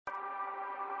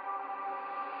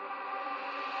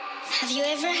Have you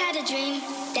ever had a dream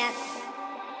that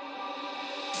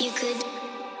you could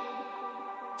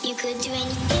do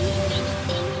anything?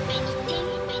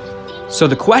 So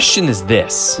the question is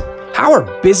this: how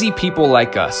are busy people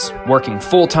like us, working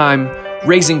full-time,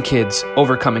 raising kids,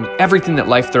 overcoming everything that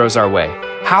life throws our way,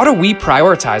 how do we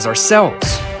prioritize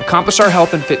ourselves, accomplish our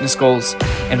health and fitness goals,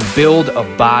 and build a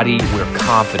body we're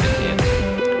confident in?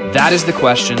 That is the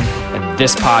question, and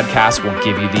this podcast will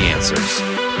give you the answers.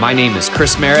 My name is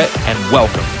Chris Merritt, and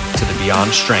welcome to the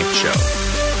Beyond Strength Show.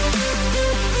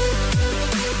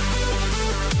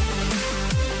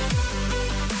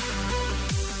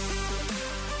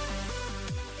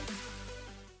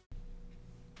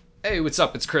 Hey, what's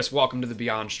up? It's Chris. Welcome to the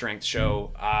Beyond Strength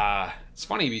Show. It's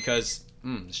funny because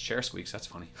this chair squeaks. That's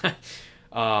funny.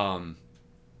 The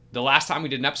last time we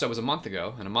did an episode was a month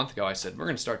ago, and a month ago I said we're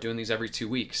going to start doing these every 2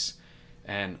 weeks,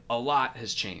 and a lot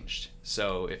has changed.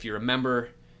 So if you remember,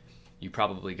 you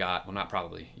probably got, well, not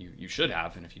probably, you should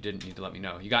have, and if you didn't, you need to let me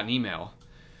know. You got an email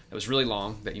that was really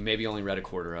long that you maybe only read a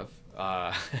quarter of,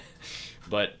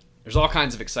 but there's all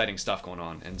kinds of exciting stuff going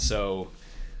on, and so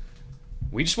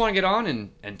we just want to get on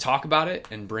and talk about it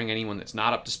and bring anyone that's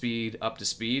not up to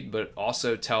speed, but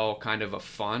also tell kind of a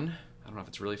fun, I don't know if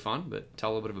it's really fun, but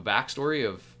tell a little bit of a backstory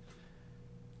of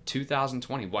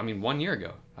 2020. Well, I mean, 1 year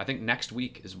ago. I think next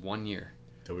week is 1 year.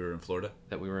 That we were in Florida?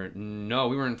 We were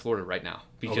in Florida right now.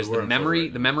 Because the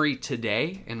memory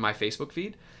today in my Facebook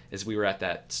feed is we were at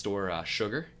that store,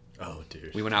 Sugar. Oh,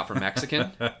 dude. We went out for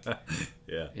Mexican.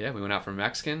 Yeah. Yeah, we went out for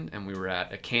Mexican, and we were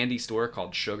at a candy store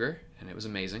called Sugar, and it was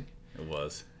amazing. It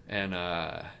was. And,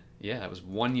 yeah, that was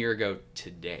 1 year ago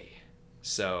today.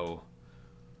 So,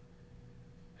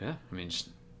 yeah, I mean, just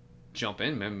jump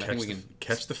in, man. I think we can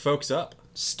catch the folks up.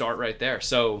 Start right there.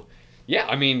 So, yeah,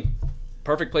 I mean,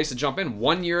 perfect place to jump in.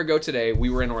 1 year ago today, we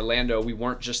were in Orlando. We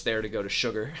weren't just there to go to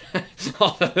Sugar,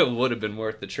 although it would have been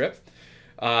worth the trip.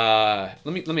 Let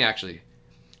me actually.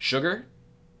 Sugar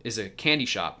is a candy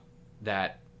shop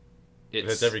that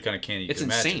it's every kind of candy you can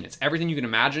imagine. It's insane. It's everything you can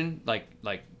imagine. Like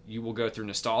you will go through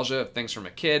nostalgia of things from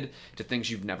a kid to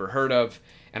things you've never heard of.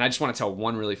 And I just want to tell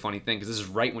one really funny thing, because this is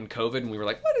right when COVID, and we were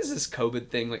like, what is this COVID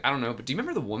thing? Like, I don't know. But do you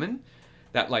remember the woman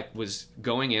that like was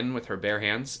going in with her bare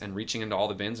hands and reaching into all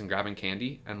the bins and grabbing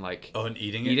candy and like and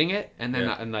eating it, and then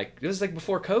and like it was like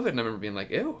before COVID, and I remember being like,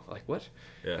 ew, like what?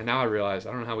 Yeah. And now I realize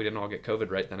I don't know how we didn't all get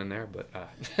COVID right then and there, but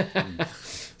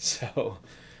so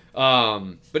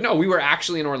but no, we were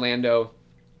actually in Orlando.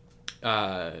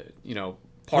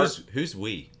 Who's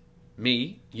we?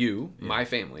 Me, you, my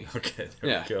family. Okay,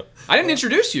 there we go. I didn't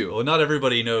introduce you. Well, not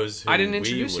everybody knows who I didn't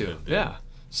introduce we you. Yeah.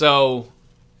 So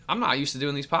I'm not used to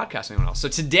doing these podcasts with anyone else. So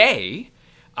today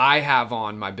I have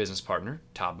on my business partner,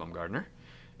 Todd Bumgardner.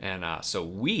 And so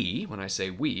when I say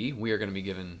we are going to be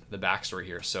given the backstory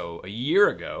here. So a year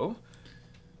ago,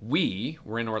 we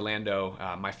were in Orlando.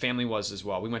 My family was as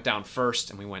well. We went down first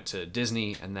and we went to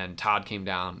Disney, and then Todd came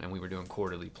down and we were doing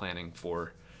quarterly planning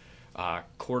for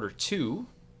quarter 2,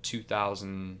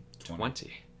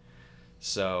 2020.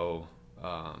 So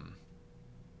I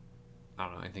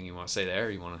don't know, anything you want to say there?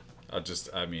 Or you want to?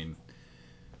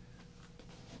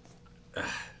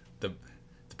 The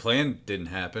plan didn't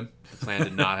happen. The plan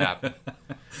did not happen.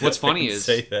 What's funny is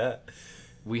say that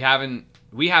we haven't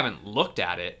looked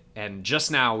at it, and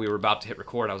just now we were about to hit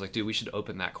record. I was like, dude, we should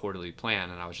open that quarterly plan,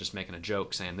 and I was just making a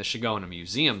joke saying this should go in a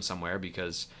museum somewhere,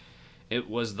 because it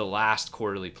was the last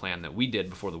quarterly plan that we did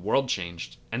before the world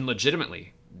changed. And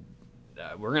legitimately,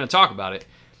 we're going to talk about it.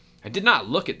 I did not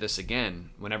look at this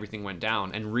again when everything went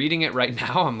down, and reading it right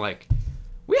now, I'm like,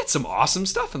 we had some awesome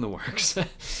stuff in the works.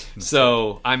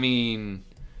 So, I mean,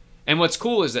 and what's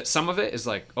cool is that some of it is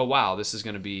like, oh, wow, this is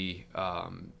going to be,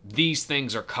 these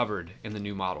things are covered in the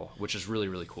new model, which is really,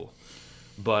 really cool.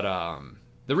 But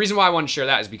the reason why I wanted to share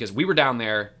that is because we were down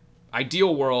there,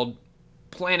 ideal world,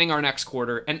 planning our next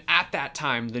quarter, and at that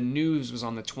time, the news was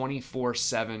on the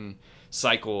 24/7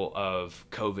 cycle of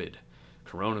COVID.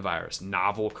 Coronavirus,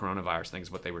 novel coronavirus thing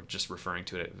is what they were just referring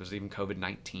to it. It was even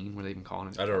COVID-19, were they even calling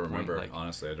it? I don't remember.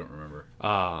 Honestly, I don't remember.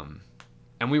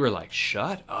 And we were like,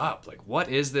 shut up. Like, what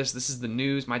is this? This is the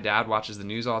news. My dad watches the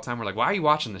news all the time. We're like, why are you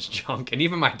watching this junk? And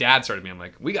even my dad started me. I'm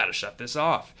like, we got to shut this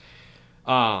off.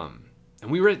 And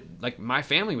we were like, my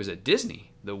family was at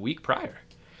Disney the week prior.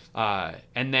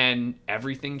 And then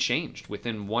everything changed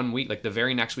within 1 week. Like the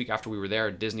very next week after we were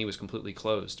there, Disney was completely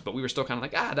closed. But we were still kind of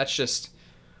like, that's just...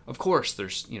 Of course,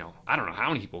 there's, I don't know how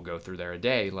many people go through there a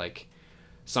day. Like,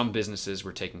 some businesses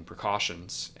were taking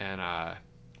precautions. And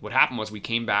what happened was we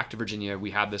came back to Virginia.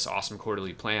 We had this awesome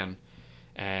quarterly plan.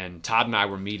 And Todd and I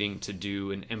were meeting to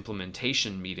do an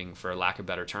implementation meeting, for lack of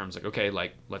better terms. Like, okay,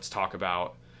 like, let's talk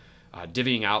about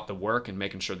divvying out the work and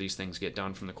making sure these things get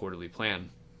done from the quarterly plan.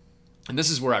 And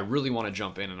this is where I really want to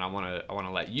jump in, and I want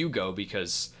to let you go,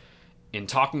 because in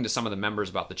talking to some of the members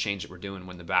about the change that we're doing,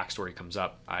 when the backstory comes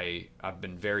up, I've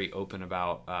been very open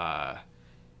about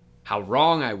how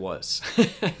wrong I was.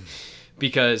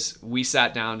 Because we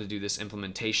sat down to do this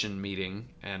implementation meeting,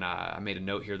 and I made a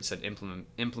note here that said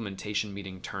implementation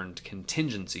meeting turned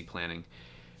contingency planning,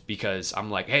 because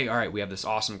I'm like, hey, all right, we have this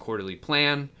awesome quarterly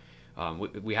plan.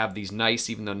 We have these nice,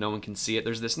 even though no one can see it,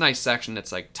 there's this nice section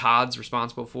that's like Todd's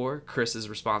responsible for, Chris is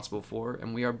responsible for,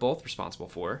 and we are both responsible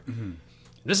for. Mm-hmm.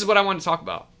 This is what I wanted to talk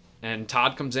about. And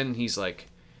Todd comes in and he's like,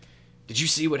 did you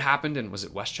see what happened? And was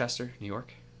it Westchester, New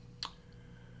York?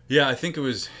 Yeah, I think it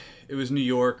was New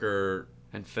York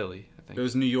and Philly, I think. It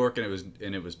was New York and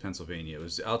it was Pennsylvania. It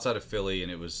was outside of Philly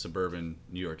and it was suburban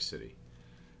New York City.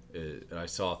 I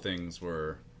saw things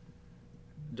were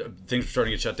starting to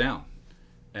get shut down.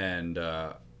 And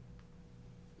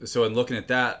so in looking at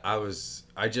that, I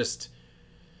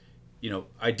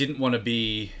didn't want to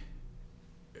be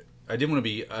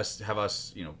us,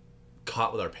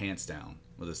 caught with our pants down,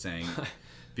 with a saying,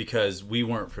 because we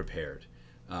weren't prepared.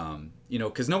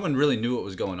 Because no one really knew what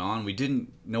was going on.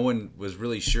 No one was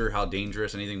really sure how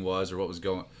dangerous anything was, or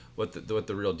what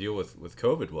the real deal with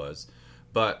COVID was.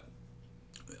 But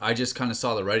I just kind of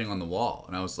saw the writing on the wall,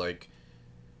 and I was like,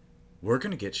 we're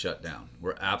going to get shut down.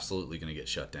 We're absolutely going to get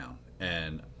shut down.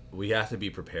 And we have to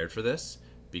be prepared for this,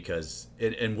 because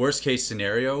in worst case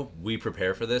scenario, we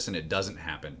prepare for this and it doesn't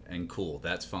happen. And cool,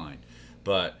 that's fine.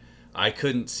 But I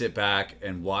couldn't sit back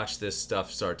and watch this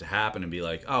stuff start to happen and be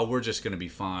like, oh, we're just going to be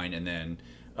fine. And then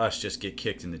us just get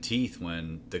kicked in the teeth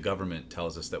when the government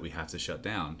tells us that we have to shut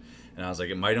down. And I was like,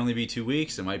 it might only be 2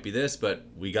 weeks. It might be this, but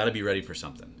we got to be ready for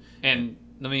something. And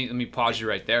let me pause you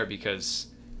right there, because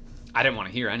I didn't want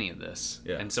to hear any of this.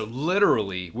 Yeah. And so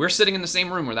literally, we're sitting in the same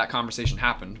room where that conversation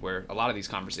happened, where a lot of these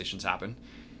conversations happen.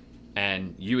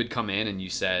 And you had come in and you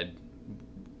said,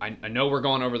 I know we're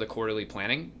going over the quarterly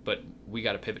planning, but we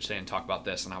got to pivot today and talk about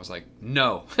this. And I was like,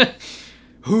 no,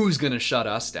 who's going to shut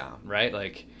us down, right?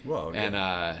 Like, whoa,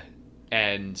 yeah.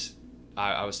 And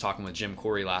I was talking with Jim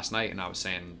Corey last night, and I was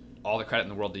saying all the credit in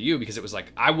the world to you, because it was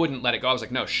like, I wouldn't let it go. I was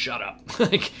like, no, shut up.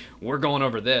 Like, we're going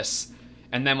over this.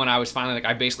 And then when I was finally, like,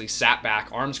 I basically sat back,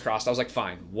 arms crossed. I was like,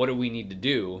 fine, what do we need to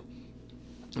do?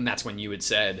 And that's when you had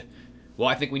said, well,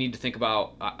 I think we need to think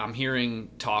about, I'm hearing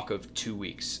talk of 2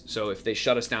 weeks. So if they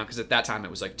shut us down, because at that time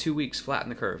it was like 2 weeks, flatten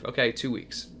the curve. Okay, 2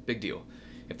 weeks, big deal.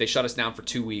 If they shut us down for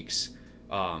 2 weeks,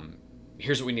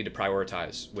 here's what we need to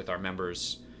prioritize with our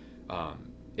members.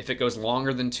 If it goes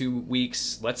longer than 2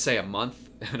 weeks, let's say a month,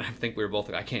 and I think we were both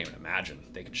like, I can't even imagine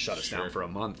they could shut us down for a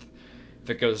month. If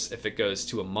it goes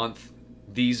to a month,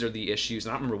 these are the issues.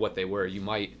 And I don't remember what they were. You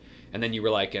might, and then you were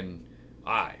like,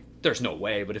 there's no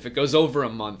way. But if it goes over a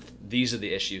month, these are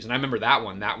the issues. And I remember that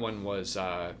one. That one was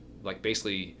like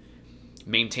basically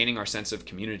maintaining our sense of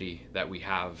community that we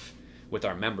have with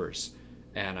our members.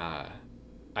 And I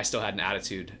still had an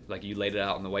attitude. Like, you laid it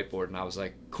out on the whiteboard, and I was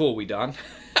like, cool, we done?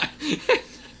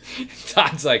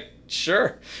 Todd's like,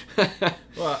 sure.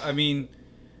 Well, I mean,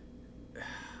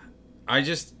 I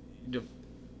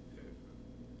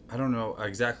don't know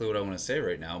exactly what I want to say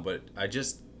right now, but I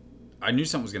knew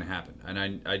something was going to happen.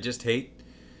 And I just hate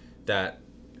that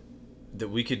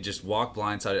we could just walk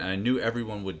blindsided, and I knew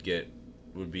everyone would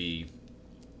be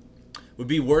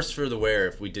worse for the wear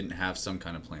if we didn't have some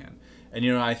kind of plan. And,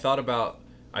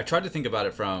 I tried to think about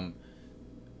it from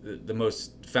the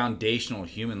most foundational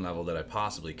human level that I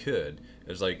possibly could. It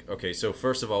was like, okay, so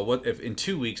first of all, what if in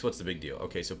 2 weeks, what's the big deal?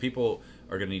 Okay, so people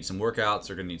are going to need some workouts,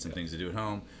 they're going to need some things to do at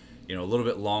home. A little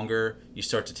bit longer, you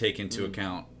start to take into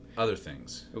account other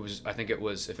things. I think it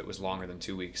was, if it was longer than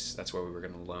 2 weeks, that's where we were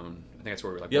going to loan. I think that's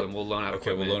where we were like, we'll loan out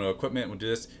equipment. Okay, we'll loan out equipment, we'll do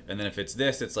this. And then if it's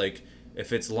this, it's like,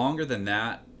 if it's longer than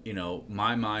that,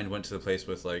 my mind went to the place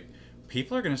with like,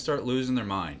 people are going to start losing their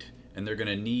mind, and they're going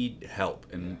to need help.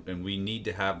 And we need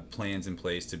to have plans in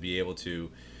place to be able to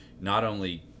not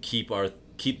only keep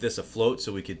this afloat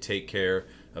so we could take care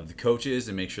of the coaches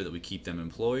and make sure that we keep them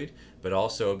employed, but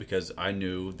also because I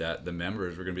knew that the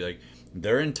members were going to be like,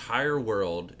 their entire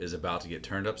world is about to get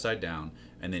turned upside down,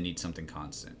 and they need something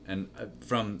constant. And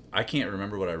I can't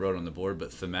remember what I wrote on the board, but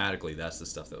thematically, that's the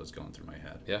stuff that was going through my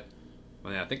head. Yeah.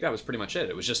 Well, yeah, I think that was pretty much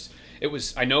it.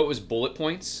 I know it was bullet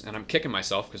points, and I'm kicking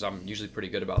myself because I'm usually pretty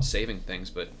good about saving things,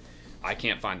 but I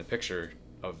can't find the picture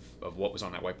of what was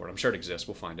on that whiteboard. I'm sure it exists.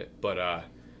 We'll find it. But,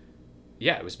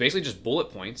 yeah, it was basically just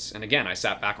bullet points. And again, I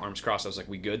sat back, arms crossed. I was like,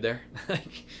 we good there?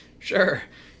 Like, sure.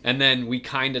 And then we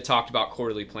kind of talked about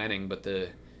quarterly planning, but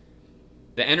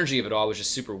the energy of it all was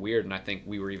just super weird, and I think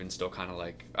we were even still kind of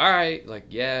like, all right, like,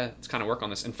 yeah, let's kind of work on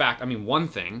this. In fact, I mean, one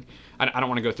thing, I don't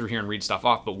want to go through here and read stuff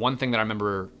off, but one thing that I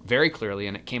remember very clearly,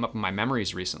 and it came up in my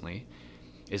memories recently,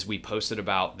 is we posted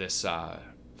about this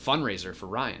fundraiser for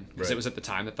Ryan, because it was at the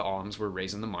time that the alums were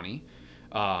raising the money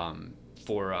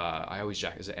for, I always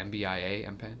jack, is it MBIA,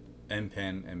 MPAN?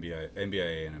 MPAN,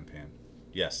 MBIA, and MPAN.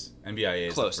 Yes, MBIA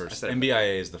is Close. the first.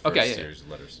 MBIA is the first series of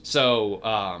letters. So,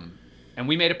 and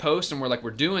we made a post, and we're like,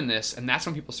 we're doing this, and that's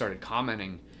when people started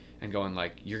commenting and going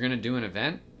like, "You're gonna do an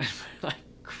event?" And we're like,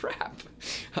 crap,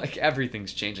 like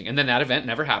everything's changing. And then that event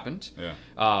never happened. Yeah.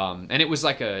 And it was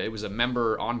like it was a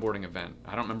member onboarding event.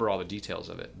 I don't remember all the details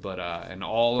of it, but and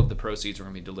all of the proceeds were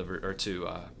gonna be delivered or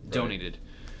donated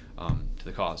to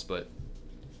the cause. But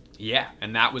yeah,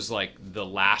 and that was like the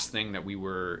last thing that we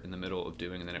were in the middle of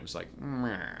doing, and then it was like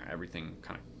everything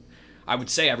kind of, I would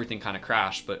say everything kind of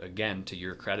crashed. But again, to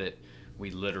your credit,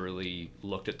 we literally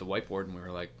looked at the whiteboard and we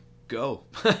were like, go.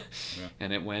 Yeah.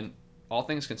 And it went, all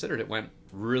things considered, it went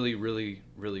really, really,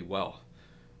 really well.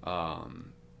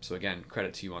 So again,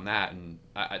 credit to you on that. And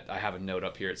I have a note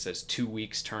up here. It says 2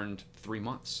 weeks turned 3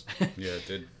 months. Yeah, it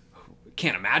did.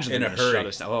 Can't imagine in a hurry. shut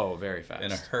us down. Oh, very fast.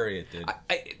 In a hurry, it did.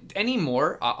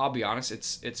 Anymore, I'll be honest,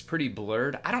 it's pretty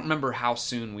blurred. I don't remember how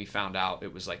soon we found out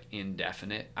it was like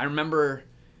indefinite. I remember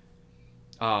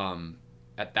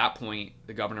at that point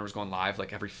the governor was going live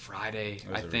like every Friday,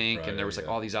 I think, Friday, and there was like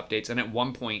all these updates. And at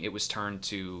one point it was turned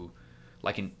to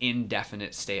like an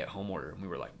indefinite stay-at-home order, and we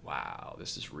were like, "Wow,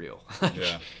 this is real."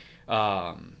 Yeah.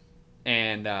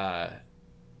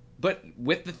 But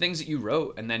with the things that you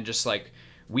wrote, and then just like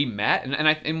we met,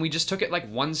 and we just took it like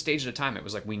one stage at a time. It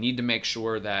was like, we need to make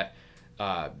sure that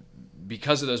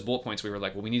because of those bullet points, we were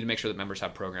like, well, we need to make sure that members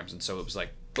have programs. And so it was like,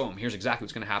 boom, here's exactly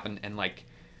what's going to happen. And like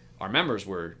our members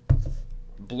were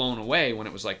blown away when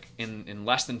it was like in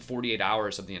less than 48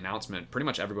 hours of the announcement, pretty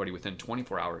much everybody within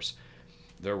 24 hours,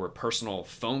 there were personal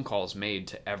phone calls made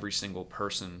to every single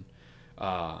person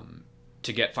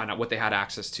to find out what they had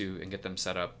access to and get them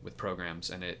set up with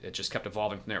programs. And it just kept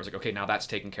evolving from there. It was like, okay, now that's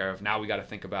taken care of. Now we got to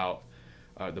think about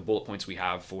the bullet points we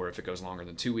have for if it goes longer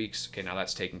than 2 weeks. Okay, now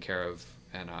that's taken care of.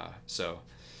 And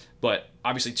but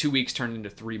obviously 2 weeks turned into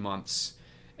 3 months.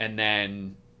 And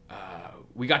then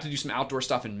we got to do some outdoor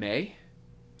stuff in May.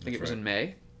 I think it was in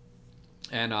May.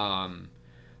 And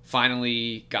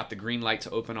finally got the green light to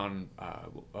open on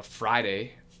a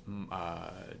Friday,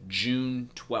 June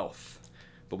 12th.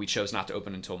 But we chose not to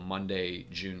open until Monday,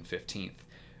 June 15th.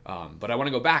 But I want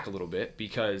to go back a little bit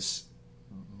because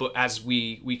as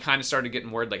we kind of started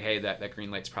getting word like, hey, that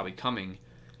green light's probably coming.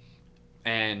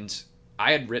 And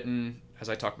I had written, as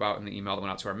I talked about in the email that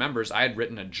went out to our members, I had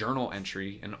written a journal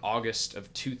entry in August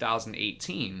of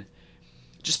 2018,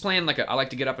 just playing like I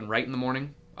like to get up and write in the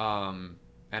morning.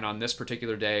 And on this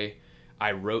particular day,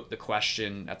 I wrote the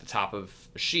question at the top of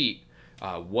a sheet,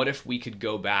 what if we could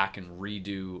go back and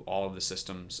redo all of the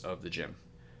systems of the gym?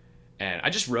 And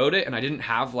I just wrote it, and I didn't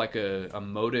have like a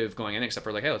motive going in except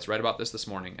for like, hey, let's write about this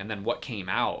morning. And then what came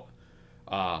out,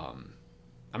 I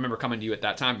remember coming to you at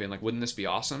that time being like, wouldn't this be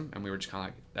awesome? And we were just kind of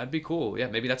like, that'd be cool. Yeah,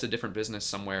 maybe that's a different business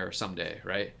somewhere someday,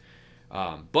 right?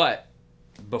 But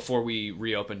before we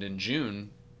reopened in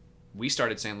June, we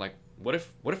started saying like, what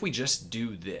if we just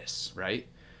do this, right?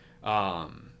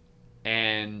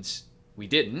 And we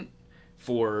didn't,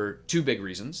 for two big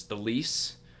reasons. The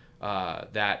lease,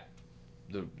 that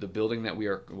the building that we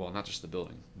are, well, not just the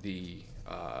building, the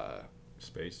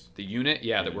space, the unit,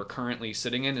 that we're currently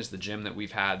sitting in is the gym that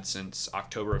we've had since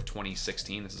October of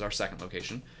 2016. This is our second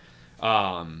location.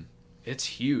 It's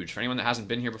huge. For anyone that hasn't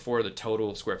been here before, the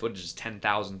total square footage is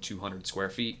 10,200 square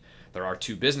feet. There are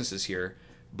two businesses here,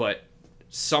 but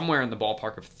somewhere in the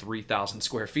ballpark of 3,000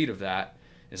 square feet of that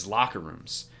is locker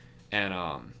rooms. And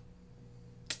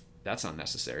that's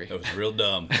unnecessary. That was real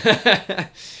dumb.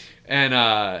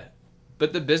 And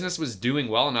but the business was doing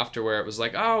well enough to where it was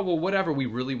like, oh, well, whatever, we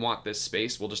really want this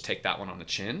space, we'll just take that one on the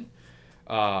chin.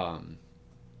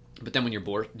 But then when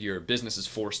your business is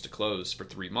forced to close for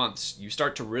 3 months, you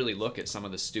start to really look at some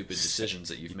of the stupid decisions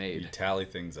that you've made. You tally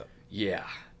things up. Yeah.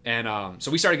 And so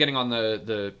we started getting on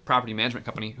the property management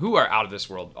company, who are out of this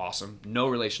world awesome. No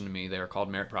relation to me. They are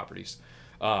called Merit Properties.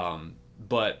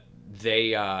 But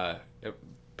they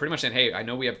pretty much saying, hey, I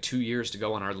know we have 2 years to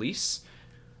go on our lease.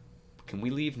 Can we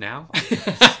leave now?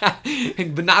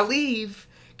 But not leave.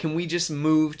 Can we just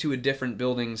move to a different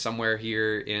building somewhere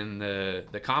here in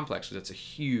the complex? Because it's a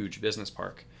huge business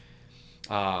park.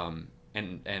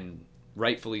 And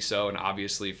rightfully so, and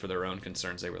obviously for their own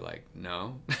concerns, they were like,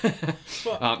 no.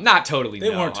 Well, not totally. They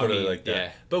weren't totally like that.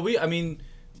 Yeah. But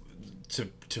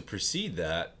to precede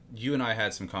that, you and I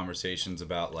had some conversations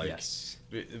about like Yes.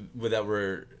 that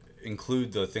were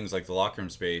include the things like the locker room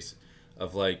space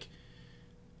of like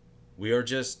we are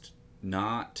just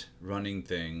not running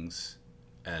things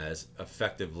as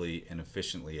effectively and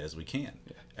efficiently as we can.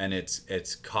 Yeah. And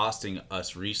it's costing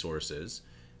us resources,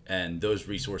 and those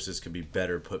resources could be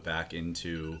better put back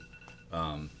into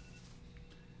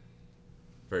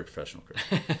very professional, Chris.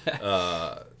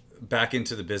 Back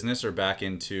into the business or back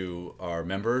into our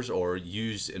members, or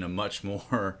used in a much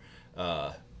more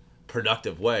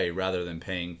productive way rather than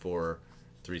paying for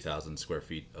 3,000 square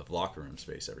feet of locker room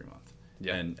space every month.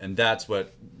 Yeah. And that's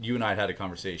what you and I had a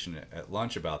conversation at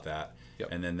lunch about that. Yep.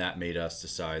 And then that made us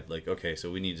decide, like, okay, so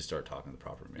we need to start talking to the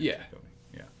proper management Yeah. company.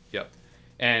 Yeah. Yep.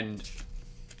 And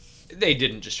they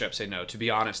didn't just straight up say no. To be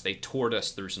honest, they toured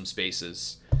us through some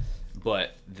spaces,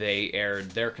 but they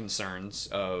aired their concerns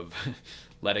of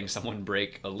letting someone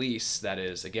break a lease that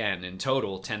is, again, in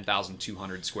total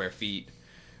 10,200 square feet.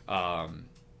 And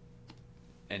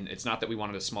it's not that we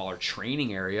wanted a smaller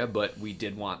training area, but we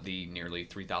did want the nearly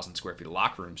 3,000 square feet of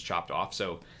locker rooms chopped off.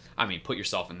 So, I mean, put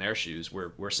yourself in their shoes.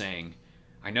 We're saying,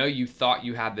 I know you thought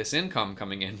you had this income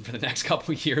coming in for the next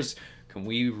couple of years. Can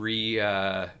we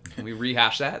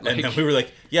rehash that? Like, And then we were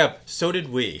like, yeah, so did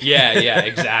we. yeah,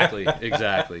 exactly.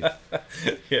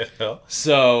 Yeah.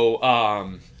 So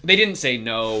they didn't say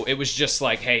no. It was just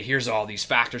like, hey, here's all these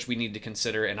factors we need to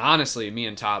consider. And honestly, me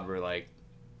and Todd were like,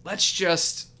 let's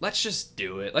just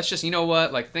do it. Let's just, you know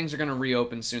what? Like, things are going to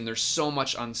reopen soon. There's so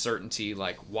much uncertainty.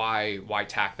 Like, why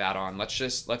tack that on?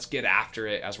 Let's get after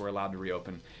it as we're allowed to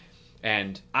reopen.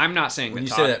 And I'm not saying When that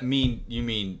you Todd, say that, you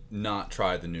mean not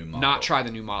try the new model. not try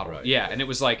the new model. Right. Yeah, and it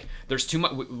was like there's too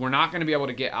much. We're not going to be able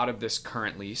to get out of this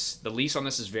current lease. The lease on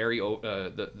this is very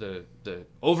the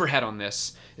overhead on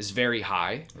this is very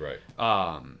high. Right.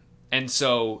 And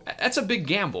so that's a big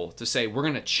gamble to say we're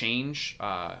going to change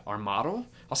our model.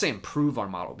 I'll say improve our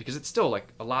model because it's still like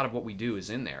a lot of what we do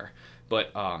is in there, but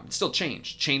it's still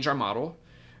change our model.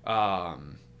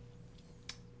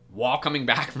 While coming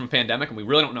back from a pandemic, and we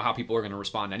really don't know how people are going to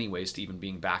respond anyways to even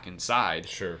being back inside.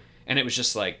 Sure. And it was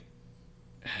just like,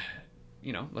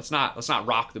 you know, let's not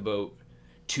rock the boat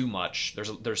too much.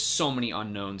 There's so many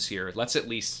unknowns here. Let's at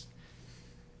least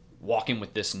walk in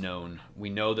with this known. We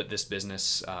know that this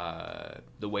business, the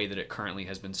way that it currently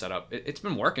has been set up, it's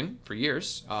been working for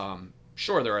years.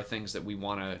 Sure, there are things that we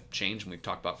want to change, and we've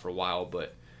talked about for a while,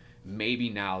 but maybe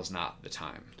now is not the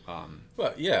time.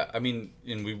 Well, yeah, I mean,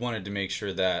 and we wanted to make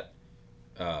sure that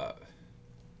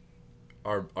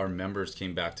our members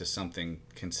came back to something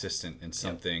consistent and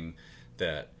something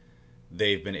that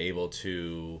they've been able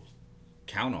to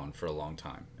count on for a long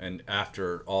time. And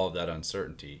after all of that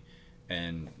uncertainty,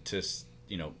 and to,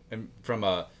 you know, and from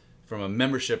a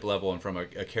membership level and from a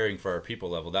caring for our people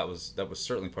level, that was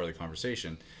certainly part of the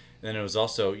conversation. And then it was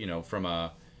also, from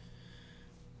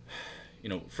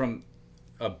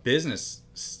a business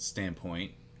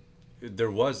standpoint,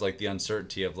 there was like the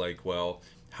uncertainty of like, well,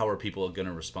 how are people going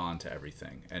to respond to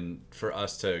everything? And for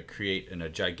us to create a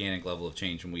gigantic level of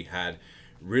change when we had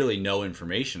really no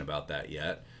information about that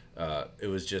yet,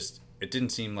 it didn't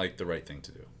seem like the right thing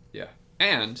to do. Yeah.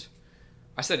 And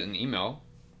I said it in an email.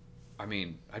 I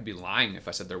mean, I'd be lying if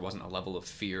I said there wasn't a level of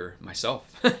fear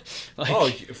myself.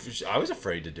 I was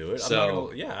afraid to do it.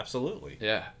 Yeah, absolutely.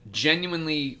 Yeah.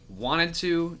 Genuinely wanted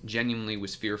to, genuinely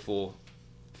was fearful,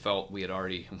 felt we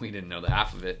didn't know the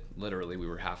half of it. Literally, we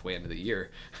were halfway into the year.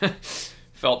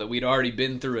 Felt that we'd already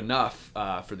been through enough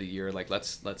for the year. Like,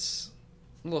 let's I'm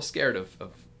a little scared of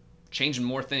changing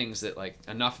more things that, like,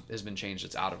 enough has been changed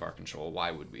that's out of our control. Why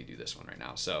would we do this one right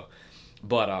now? So,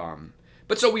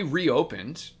 but so we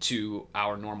reopened to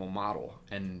our normal model.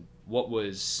 And what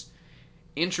was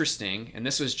interesting, and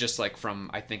this was just like from,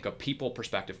 I think, a people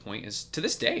perspective point, is to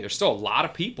this day, there's still a lot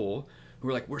of people who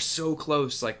are like, we're so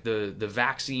close. Like the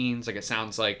vaccines, like it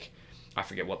sounds like, I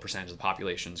forget what percentage of the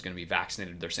population is going to be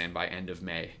vaccinated, they're saying by end of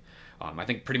May. I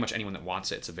think pretty much anyone that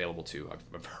wants it's available to,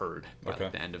 I've heard, by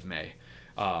like the end of May.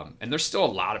 And there's still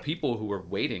a lot of people who are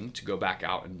waiting to go back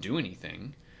out and do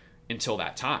anything until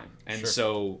that time. And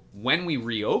so when we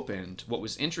reopened, what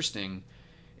was interesting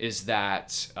is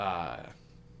that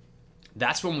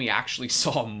that's when we actually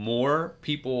saw more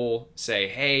people say,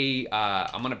 hey,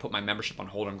 I'm going to put my membership on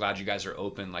hold. I'm glad you guys are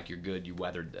open. Like, you're good. You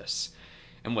weathered this.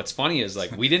 And what's funny is,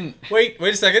 like, we didn't... Wait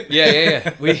a second.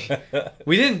 Yeah.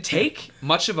 We didn't take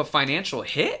much of a financial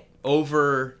hit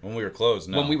over... When we were closed,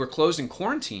 no. When we were closed and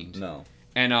quarantined. No.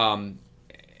 And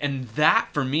that,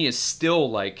 for me, is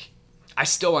still, like... I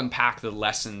still unpack the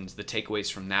lessons, the takeaways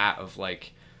from that of,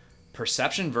 like,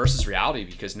 perception versus reality,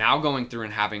 because now going through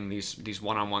and having these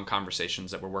one-on-one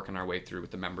conversations that we're working our way through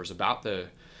with the members about the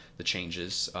the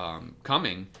changes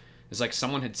coming is like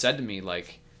someone had said to me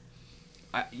like,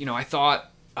 I thought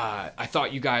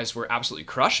you guys were absolutely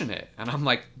crushing it, and I'm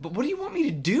like, but what do you want me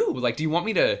to do? Like, do you want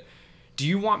me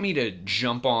to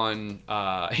jump on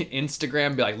Instagram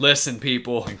and be like, listen,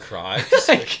 people, And cry.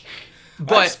 like,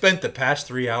 but I've spent the past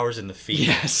 3 hours in the field.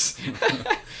 yes,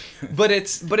 but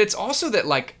it's also that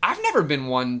like I've never been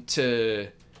one to.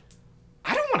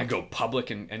 I don't want to go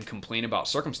public and complain about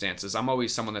circumstances. I'm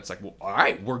always someone that's like, well, all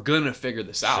right, we're gonna figure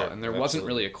this out, Sure, and there wasn't absolutely.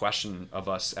 really a question of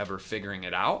us ever figuring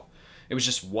it out. It was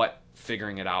just what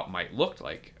figuring it out might look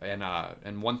like.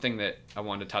 And one thing that I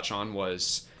wanted to touch on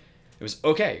was it was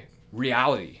okay.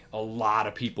 Reality. A lot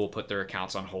of people put their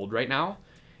accounts on hold right now,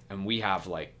 and we have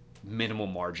like minimal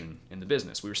margin in the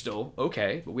business. We were still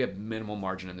okay, but we have minimal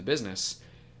margin in the business.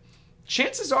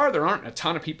 Chances are there aren't a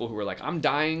ton of people who are like, I'm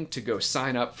dying to go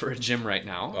sign up for a gym right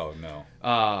now. Oh no.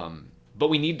 But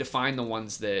we need to find the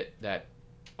ones that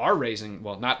are raising,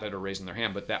 well, not that are raising their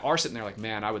hand, but that are sitting there like,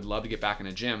 man, I would love to get back in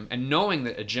a gym. And knowing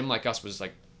that a gym like us was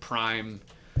like prime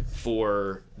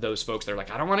for those folks that are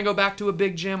like, I don't want to go back to a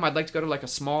big gym. I'd like to go to like a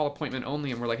small appointment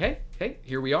only. And we're like, hey,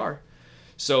 here we are.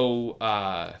 So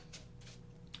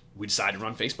we decided to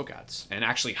run Facebook ads and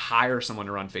actually hire someone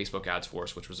to run Facebook ads for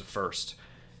us, which was a first.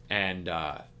 And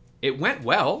it went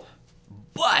well,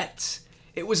 but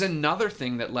it was another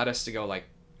thing that led us to go like,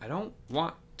 I don't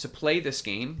want to play this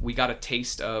game. We got a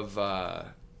taste of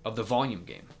the volume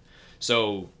game.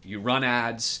 So you run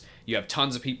ads, you have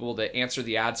tons of people that answer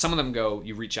the ads. Some of them go,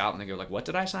 you reach out and they go like, what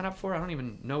did I sign up for? I don't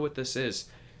even know what this is.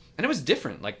 And it was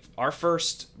different. Like our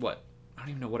first, I don't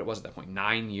even know what it was at that point,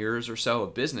 9 years or so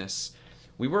of business,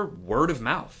 we were word of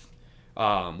mouth.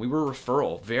 We were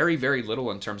referral, very, very little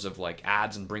in terms of like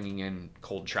ads and bringing in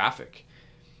cold traffic.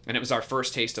 And it was our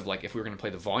first taste of like, if we were going to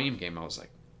play the volume game, I was like,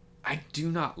 I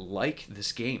do not like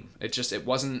this game. It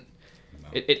wasn't,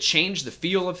 it changed the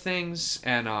feel of things.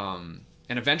 And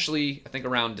eventually, I think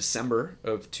around December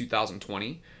of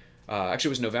 2020, actually it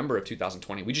was November of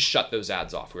 2020, we just shut those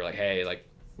ads off. We were like, hey, like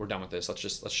we're done with this.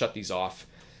 Let's shut these off.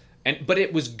 But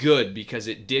it was good because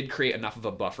it did create enough of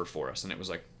a buffer for us. And it was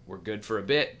like, we're good for a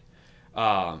bit.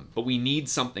 But we need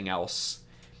something else.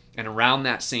 And around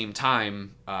that same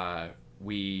time,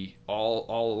 we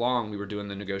all along we were doing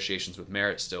the negotiations with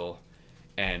Merit still,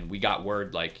 and we got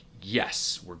word like,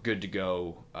 yes, we're good to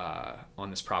go on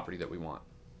this property that we want.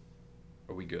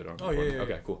 Are we good? Oh, yeah.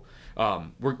 Okay, cool.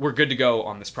 We're good to go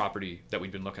on this property that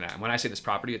we've been looking at. And when I say this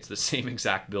property, it's the same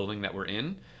exact building that we're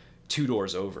in, 2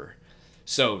 doors over.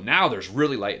 So now there's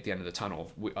really light at the end of the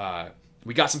tunnel.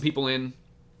 We got some people in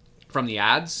from the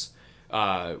ads.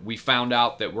 We found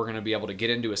out that we're going to be able to get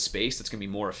into a space that's going to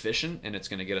be more efficient and it's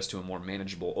going to get us to a more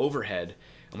manageable overhead.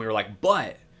 And we were like,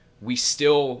 but we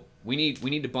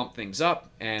need to bump things up.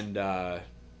 And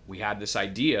we had this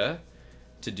idea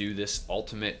to do this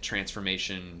ultimate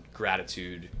transformation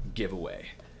gratitude giveaway.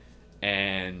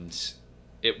 And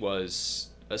it was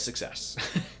a success.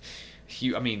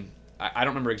 I mean, I don't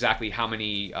remember exactly how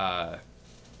many, I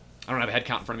don't have a head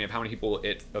count in front of me of how many people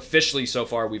it officially so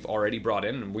far we've already brought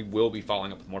in, and we will be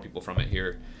following up with more people from it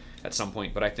here at some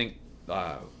point. But I think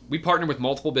we partnered with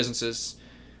multiple businesses,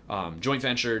 joint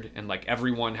ventured, and like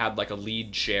everyone had like a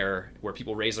lead share where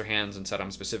people raised their hands and said, I'm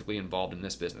specifically involved in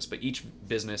this business. But each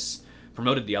business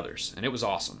promoted the others, and it was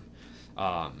awesome.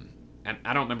 And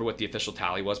I don't remember what the official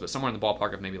tally was, but somewhere in the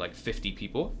ballpark of maybe like 50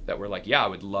 people that were like, yeah, I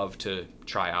would love to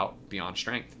try out Beyond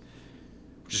Strength,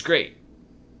 which is great.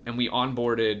 And we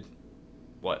onboarded,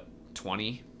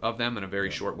 20 of them in a very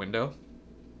short window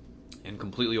and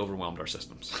completely overwhelmed our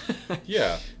systems.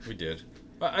 Yeah, we did.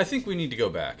 I think we need to go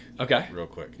back. Okay. Real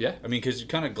quick. Yeah. I mean, because you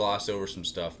kind of gloss over some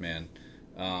stuff, man.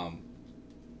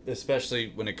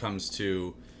 Especially when it comes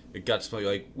to, it got to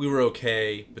like, we were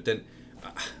okay, but then,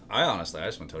 I honestly, I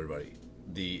just want to tell everybody,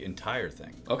 the entire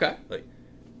thing. Okay. Like,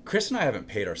 Chris and I haven't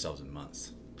paid ourselves in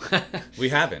months. We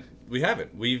haven't.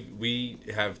 We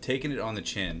have taken it on the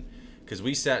chin because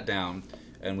we sat down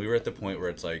and we were at the point where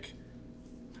it's like,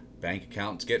 bank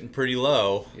account's getting pretty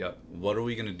low. Yep. What are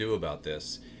we going to do about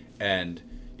this? And,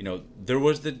 there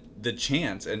was the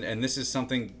chance, and this is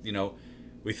something,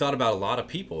 we thought about a lot of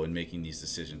people in making these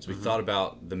decisions. We thought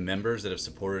about the members that have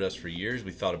supported us for years.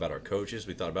 We thought about our coaches.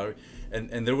 We thought about it.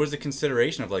 And there was the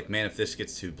consideration of like, man, if this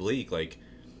gets too bleak, like,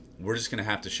 we're just going to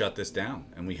have to shut this down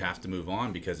and we have to move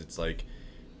on because it's like,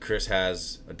 Chris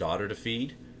has a daughter to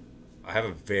feed. I have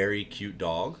a very cute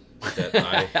dog that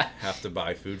I have to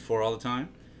buy food for all the time.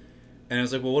 And I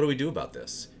was like, well, what do we do about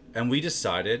this? And we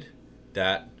decided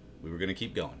that we were going to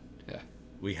keep going. Yeah.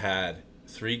 We had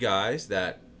 3 guys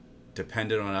that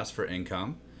depended on us for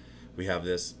income. We have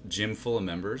this gym full of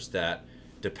members that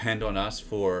depend on us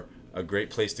for a great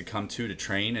place to come to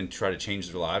train and try to change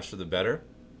their lives for the better.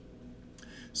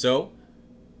 So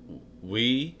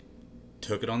we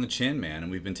took it on the chin, man,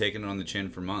 and we've been taking it on the chin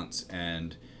for months.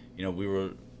 And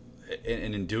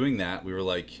and in doing that, we were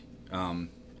like,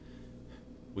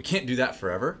 we can't do that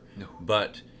forever. No.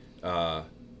 But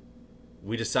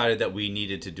we decided that we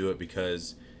needed to do it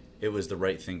because it was the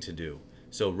right thing to do.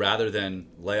 So rather than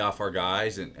lay off our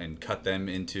guys and cut them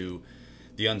into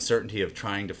the uncertainty of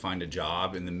trying to find a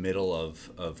job in the middle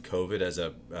of COVID as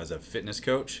a fitness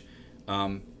coach,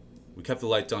 we kept the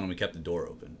lights on and we kept the door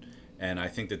open. And I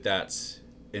think that that's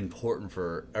important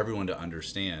for everyone to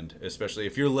understand, especially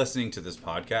if you're listening to this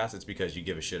podcast, it's because you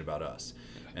give a shit about us.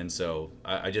 And so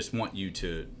I just want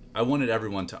I wanted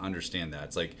everyone to understand that.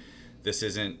 It's like,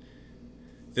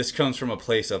 this comes from a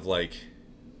place of like,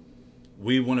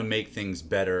 we want to make things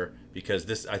better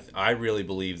because I really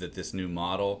believe that this new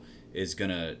model is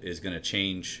gonna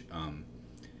change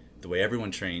the way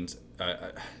everyone trains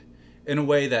in a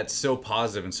way that's so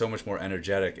positive and so much more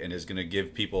energetic, and is going to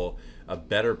give people a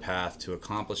better path to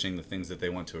accomplishing the things that they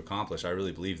want to accomplish. I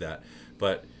really believe that.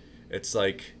 But it's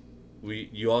like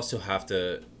you also have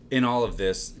to, in all of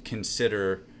this,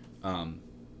 consider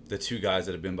the two guys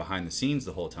that have been behind the scenes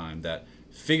the whole time that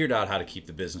figured out how to keep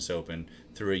the business open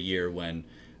through a year when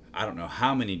I don't know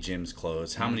how many gyms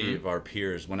closed, how many of our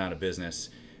peers went out of business,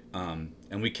 and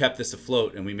we kept this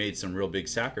afloat, and we made some real big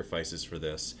sacrifices for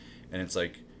this. And it's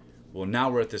like, well, now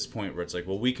we're at this point where it's like,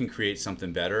 well, we can create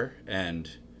something better, and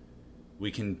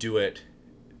we can do it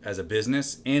as a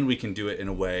business, and we can do it in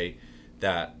a way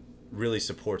that really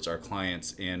supports our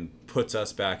clients and puts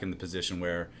us back in the position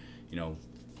where,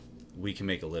 we can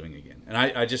make a living again. And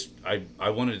I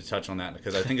wanted to touch on that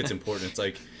because I think it's important. It's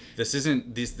like, this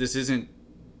isn't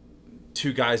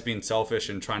two guys being selfish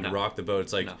and trying to rock the boat.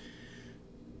 It's like,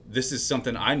 this is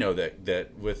something I know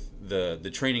that with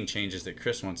the training changes that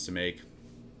Chris wants to make,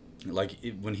 like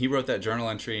when he wrote that journal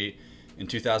entry in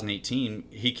 2018,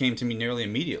 he came to me nearly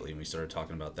immediately and we started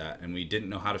talking about that, and we didn't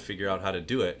know how to figure out how to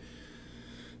do it.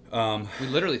 We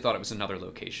literally thought it was another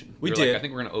location. We were did. Like, I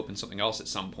think we're going to open something else at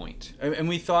some point. And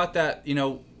we thought that,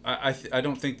 I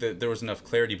don't think that there was enough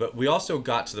clarity, but we also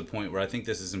got to the point where I think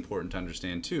this is important to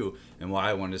understand too, and why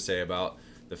I wanted to say about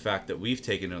the fact that we've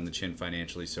taken it on the chin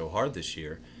financially so hard this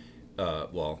year.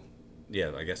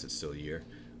 I guess it's still a year.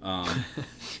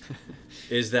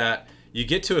 Is that you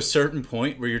get to a certain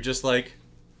point where you're just like,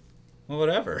 well,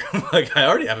 whatever. Like, I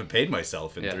already haven't paid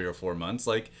myself in 3 or 4 months.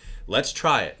 Like, let's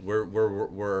try it.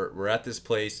 We're at this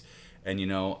place, and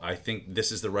I think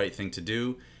this is the right thing to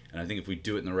do. And I think if we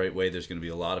do it in the right way, there's going to be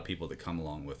a lot of people that come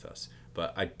along with us.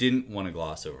 But I didn't want to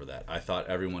gloss over that. I thought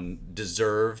everyone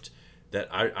deserved that.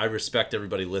 I respect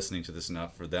everybody listening to this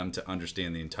enough for them to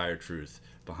understand the entire truth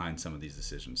behind some of these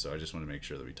decisions. So I just want to make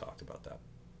sure that we talked about that.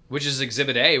 Which is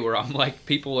Exhibit A, where I'm like,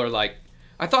 people are like,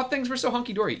 I thought things were so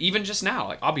hunky-dory. Even just now,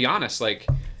 like, I'll be honest, like,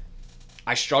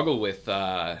 I struggle with,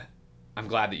 I'm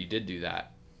glad that you did do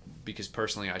that, because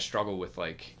personally I struggle with,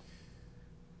 like,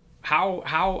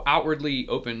 how outwardly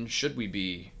open should we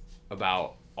be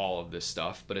about all of this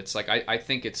stuff? But it's like, I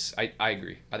think I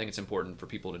agree. I think it's important for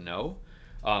people to know,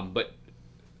 but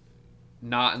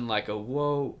not in like a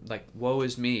woe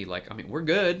is me. Like, I mean, we're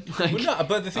good. Like, well, no,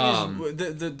 but the thing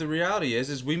is, the reality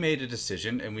is we made a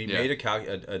decision, and we made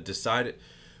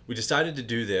we decided to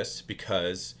do this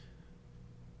because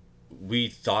we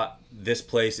thought this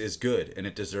place is good and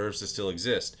it deserves to still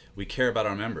exist. We care about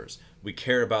our members. We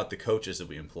care about the coaches that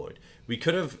we employed. We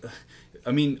could have,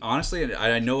 I mean, honestly, and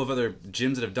I know of other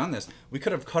gyms that have done this, we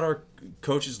could have cut our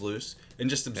coaches loose and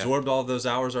just absorbed all of those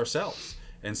hours ourselves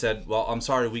and said, well, I'm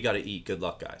sorry, we got to eat. Good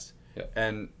luck, guys. Yeah.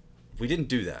 And we didn't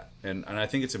do that. And I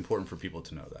think it's important for people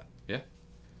to know that. Yeah.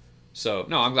 So,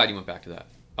 no, I'm glad you went back to that.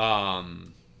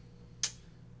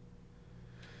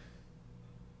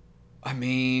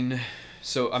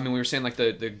 we were saying like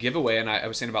the giveaway, and I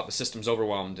was saying about the system's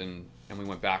overwhelmed, and we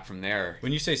went back from there.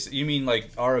 When you say, you mean like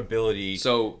our ability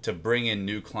to bring in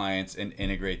new clients and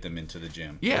integrate them into the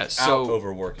gym without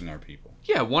overworking our people.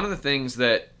 Yeah, one of the things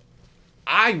that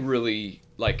I really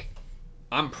like,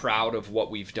 I'm proud of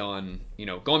what we've done,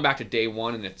 going back to day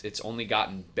one, and it's only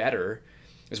gotten better,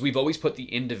 is we've always put the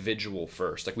individual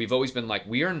first. Like, we've always been like,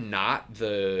 we are not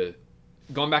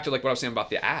going back to like what I was saying about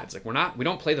the ads, like we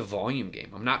don't play the volume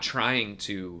game. I'm not trying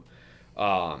to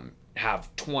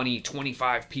have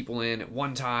 25 people in at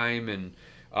one time and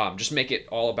just make it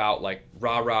all about like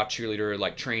rah cheerleader,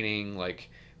 like training, like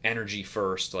energy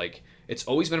first. Like, it's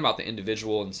always been about the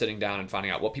individual and sitting down and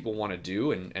finding out what people want to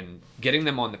do and getting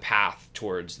them on the path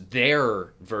towards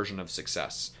their version of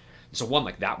success. So one,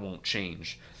 like, that won't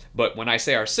change. But when I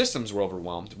say our systems were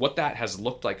overwhelmed, what that has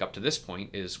looked like up to this point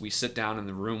is we sit down in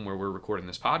the room where we're recording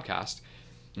this podcast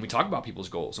and we talk about people's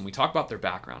goals and we talk about their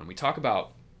background and we talk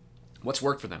about what's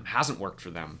worked for them, hasn't worked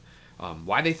for them,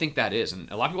 why they think that is.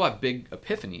 And a lot of people have big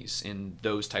epiphanies in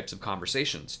those types of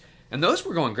conversations. And those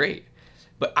were going great.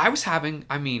 But I was having,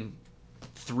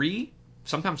 3,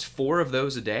 sometimes 4 of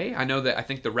those a day. I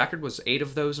think the record was 8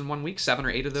 of those in 1 week, 7 or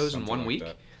 8 of those in 1 week.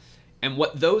 That. And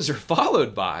what those are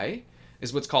followed by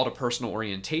is what's called a personal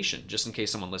orientation, just in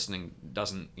case someone listening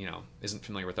isn't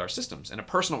familiar with our systems. And a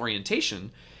personal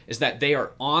orientation is that they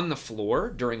are on the floor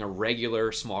during a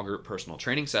regular small group personal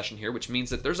training session here, which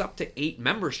means that there's up to 8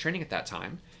 members training at that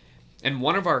time. And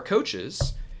one of our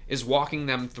coaches is walking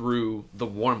them through the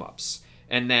warm-ups.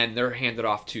 And then they're handed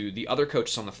off to the other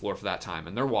coaches on the floor for that time,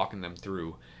 and they're walking them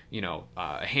through,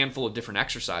 a handful of different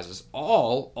exercises,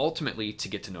 all ultimately to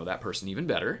get to know that person even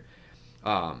better,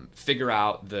 figure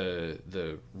out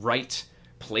the right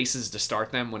places to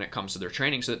start them when it comes to their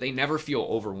training so that they never feel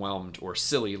overwhelmed or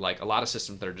silly, like a lot of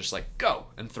systems that are just like, go,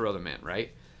 and throw them in,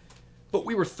 right? But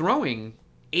we were throwing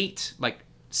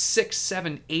 6,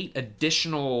 7, 8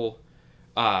 additional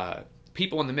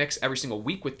people in the mix every single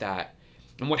week with that.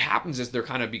 And what happens is there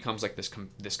kind of becomes like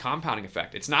this compounding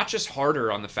effect. It's not just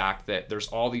harder on the fact that there's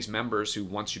all these members who,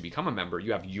 once you become a member,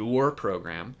 you have your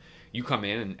program. You come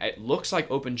in and it looks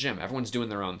like open gym. Everyone's doing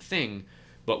their own thing,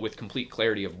 but with complete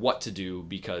clarity of what to do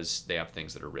because they have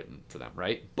things that are written for them,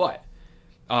 right? But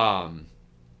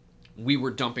we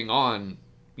were dumping on,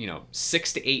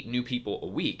 6 to 8 new people a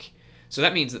week. So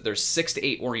that means that there's 6 to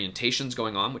 8 orientations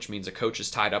going on, which means a coach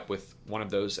is tied up with one of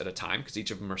those at a time because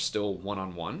each of them are still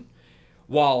one-on-one.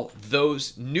 While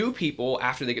those new people,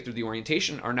 after they get through the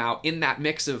orientation, are now in that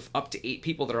mix of up to 8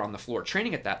 people that are on the floor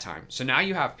training at that time. So now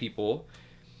you have people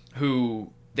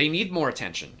who, they need more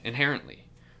attention inherently,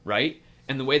 right?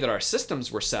 And the way that our systems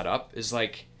were set up is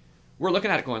like, we're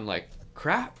looking at it going like,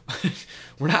 crap,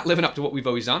 we're not living up to what we've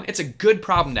always done. It's a good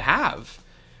problem to have,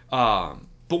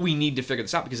 but we need to figure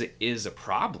this out because it is a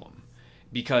problem.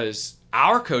 Because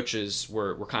our coaches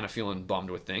were kind of feeling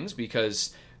bummed with things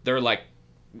because they're like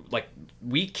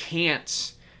we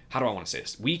can't, how do I want to say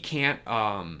this? We can't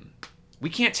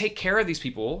take care of these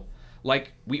people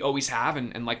like we always have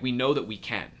and like we know that we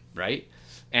can, right?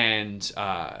 And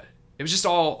it was just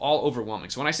all overwhelming.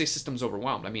 So when I say systems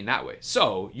overwhelmed, I mean that way.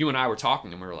 So you and I were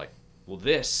talking and we were like, well,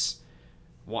 this,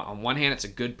 on one hand, it's a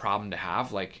good problem to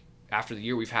have. Like after the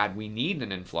year we've had, we need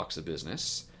an influx of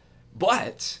business,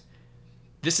 but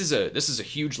this is a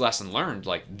huge lesson learned.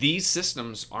 Like these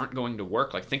systems aren't going to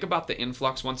work. Like think about the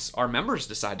influx once our members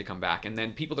decide to come back, and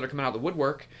then people that are coming out of the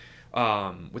woodwork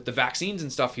with the vaccines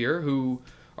and stuff here who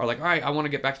are like, all right, I want to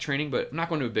get back to training, but I'm not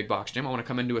going to a big box gym. I want to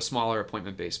come into a smaller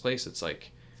appointment-based place. It's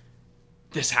like,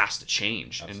 this has to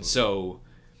change. Absolutely. And so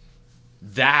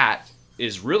that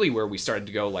is really where we started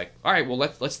to go like, all right, well,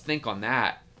 let's think on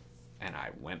that. And I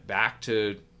went back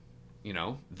to,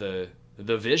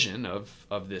 the vision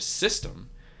of this system.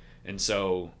 And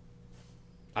so,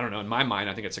 I don't know, in my mind,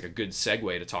 I think it's like a good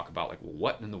segue to talk about like, well,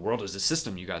 what in the world is the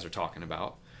system you guys are talking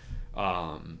about?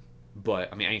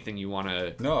 But I mean, anything you want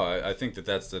to... No, I think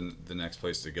that's the next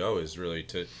place to go is really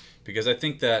because I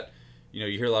think that, you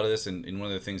hear a lot of this, and one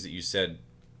of the things that you said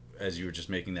as you were just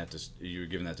making you were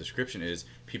giving that description is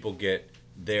people get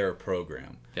their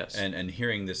program. Yes. And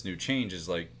hearing this new change is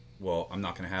like, well, I'm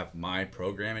not going to have my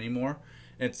program anymore.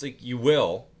 And it's like, you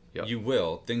will. Yep. You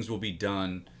will. Things will be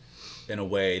done in a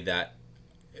way that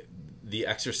the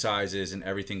exercises and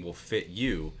everything will fit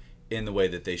you in the way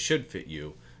that they should fit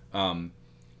you.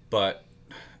 But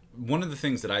one of the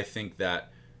things that I think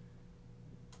that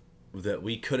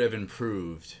we could have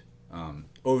improved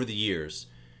over the years,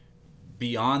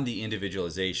 beyond the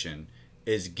individualization,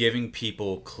 is giving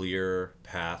people clear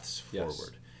paths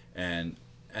forward. Yes.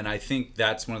 And I think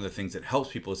that's one of the things that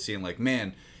helps people is seeing like,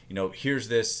 man, here's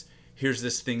this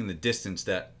thing in the distance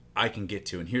that I can get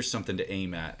to, and here's something to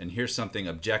aim at, and here's something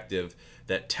objective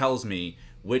that tells me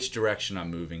which direction I'm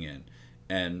moving in.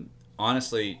 And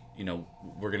honestly,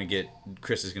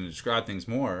 Chris is going to describe things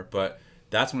more, but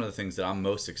that's one of the things that I'm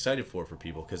most excited for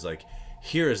people, because like,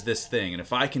 here is this thing, and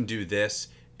if I can do this,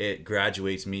 it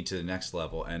graduates me to the next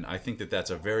level. And I think that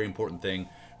that's a very important thing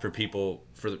for people,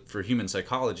 for human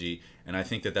psychology, and I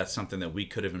think that that's something that we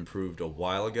could have improved a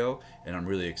while ago, and I'm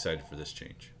really excited for this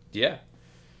change. Yeah.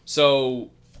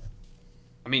 So,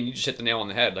 I mean, you just hit the nail on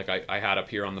the head. Like I had up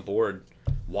here on the board,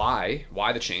 why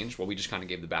the change? Well, we just kind of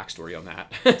gave the backstory on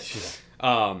that.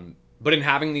 But in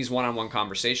having these one-on-one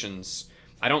conversations,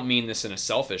 I don't mean this in a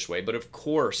selfish way, but of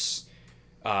course,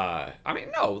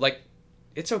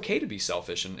 it's okay to be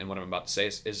selfish. And what I'm about to say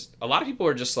is a lot of people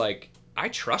are just like, I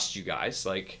trust you guys.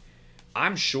 Like,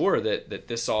 I'm sure that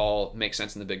this all makes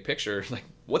sense in the big picture. Like,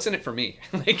 what's in it for me?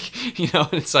 Like, you know,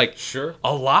 it's like Sure.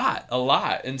 a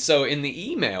lot. And so in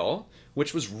the email,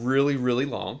 which was really, really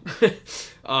long,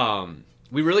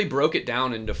 we really broke it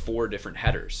down into 4 different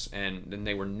headers. And then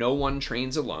they were no one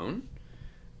trains alone,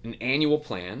 an annual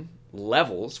plan,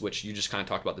 levels, which you just kind of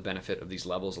talked about the benefit of these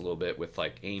levels a little bit with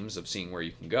like aims of seeing where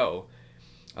you can go.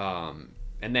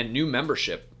 And then new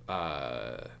membership,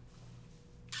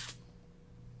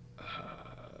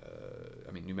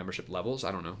 new membership levels.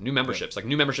 I don't know. New memberships, like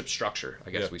new membership structure, I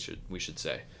guess we should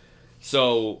say.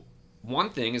 So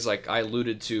one thing is like I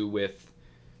alluded to with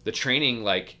the training,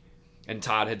 like, and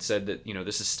Todd had said that, you know,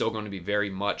 this is still going to be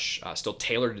very much still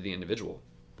tailored to the individual,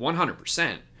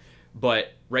 100%.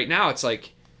 But right now it's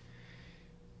like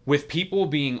with people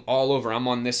being all over, I'm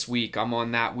on this week, I'm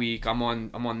on that week, I'm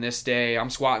on this day, I'm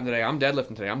squatting today, I'm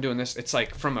deadlifting today, I'm doing this. It's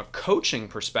like from a coaching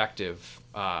perspective,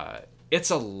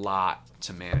 it's a lot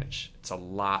to manage.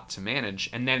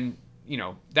 And then, you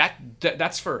know,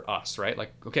 that's for us, right?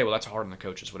 Like, okay, well, that's hard on the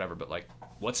coaches, whatever. But like,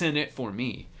 what's in it for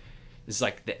me is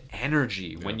like the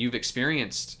energy when you've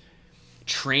experienced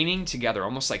training together,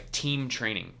 almost like team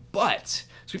training. But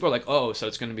so people are like, oh, so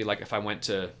it's going to be like if I went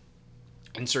to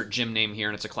insert gym name here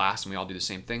and it's a class and we all do the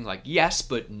same thing. Like, yes,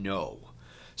 but no.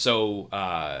 So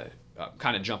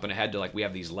kind of jumping ahead to like we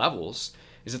have these levels.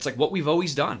 Is it's like what we've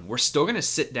always done. We're still going to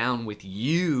sit down with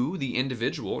you, the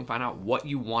individual, and find out what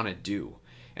you want to do.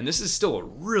 And this is still a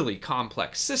really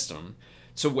complex system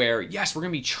to where, yes, we're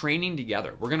going to be training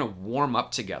together. We're going to warm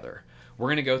up together. We're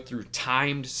going to go through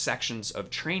timed sections of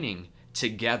training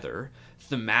together.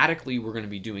 Thematically, we're going to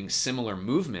be doing similar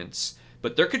movements,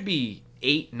 but there could be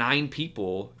 8, 9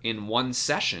 people in one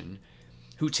session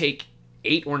who take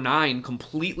 8 or 9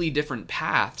 completely different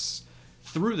paths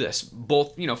through this,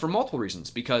 both, you know, for multiple reasons,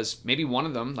 because maybe one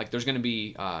of them, like there's going to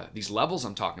be these levels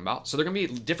I'm talking about. So they're going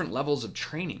to be different levels of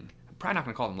training. I'm probably not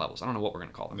going to call them levels. I don't know what we're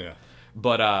going to call them. Yeah.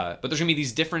 But there's going to be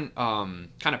these different kind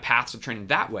of paths of training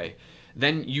that way.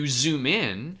 Then you zoom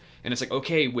in and it's like,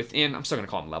 okay, within, I'm still going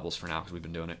to call them levels for now because we've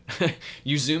been doing it.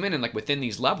 You zoom in and like within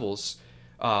these levels,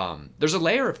 there's a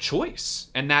layer of choice.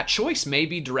 And that choice may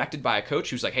be directed by a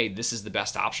coach who's like, hey, this is the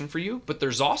best option for you. But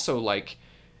there's also like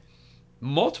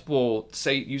multiple,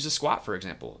 say, use a squat, for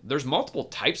example. There's multiple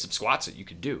types of squats that you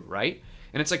could do, right?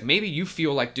 And it's like maybe you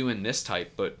feel like doing this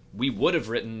type, but we would have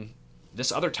written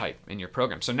this other type in your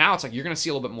program. So now it's like you're going to see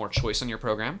a little bit more choice on your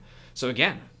program. So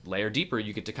again, layer deeper,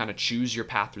 you get to kind of choose your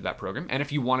path through that program. And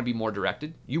if you want to be more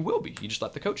directed, you will be. You just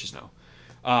let the coaches know.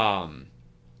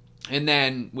 And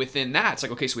then within that, it's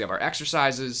like, okay, so we have our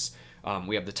exercises.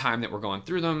 We have the time that we're going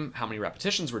through them, how many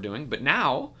repetitions we're doing. But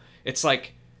now it's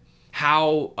like,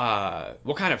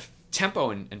 what kind of tempo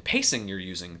and pacing you're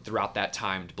using throughout that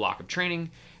timed block of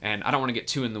training. And I don't want to get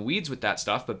too in the weeds with that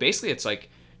stuff, but basically it's like,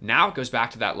 now it goes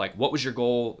back to that, like, what was your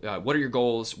goal? What are your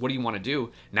goals? What do you want to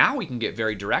do? Now we can get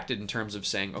very directed in terms of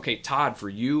saying, okay, Todd, for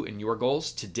you and your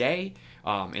goals today,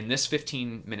 in this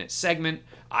 15-minute segment,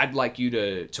 I'd like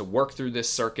you to work through this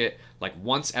circuit like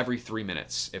once every 3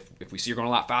 minutes. If we see you're going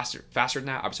a lot faster than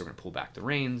that, obviously we're going to pull back the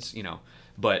reins, you know.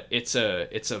 But it's a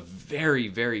very,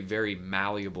 very, very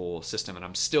malleable system, and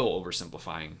I'm still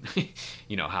oversimplifying,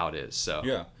 you know, how it is. So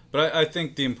yeah, but I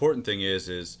think the important thing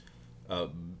is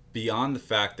beyond the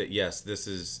fact that yes, this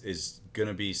is going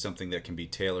to be something that can be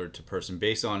tailored to person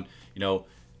based on, you know,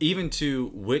 even to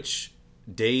which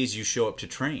days you show up to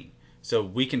train. So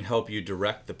we can help you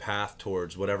direct the path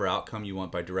towards whatever outcome you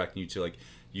want by directing you to, like,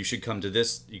 you should come to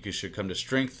this, you should come to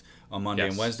strength on Monday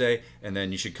and Wednesday, and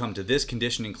then you should come to this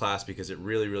conditioning class because it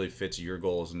really, really fits your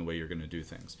goals and the way you're going to do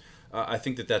things. I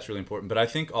think that that's really important. But I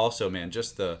think also, man,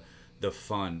 just the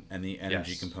fun and the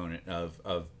energy component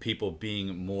of people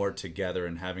being more together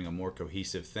and having a more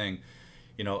cohesive thing,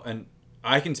 you know, and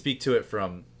I can speak to it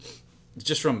from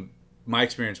my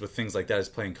experience with things like that is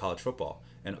playing college football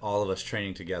and all of us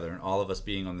training together and all of us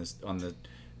being on the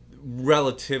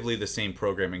relatively the same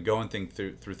program and going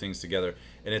through things together.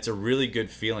 And it's a really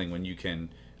good feeling when you can,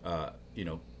 you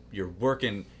know, you're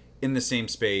working in the same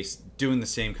space, doing the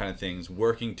same kind of things,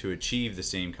 working to achieve the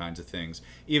same kinds of things,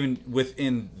 even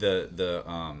within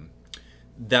the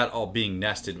that all being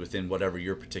nested within whatever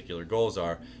your particular goals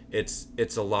are.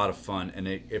 It's a lot of fun, and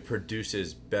it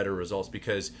produces better results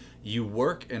because you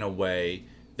work in a way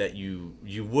that you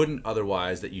wouldn't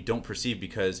otherwise, that you don't perceive,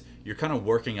 because you're kind of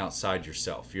working outside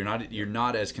yourself. You're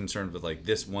not as concerned with like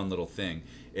this one little thing.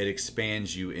 It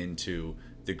expands you into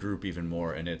the group even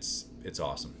more, and it's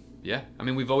awesome. Yeah, I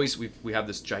mean, we have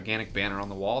this gigantic banner on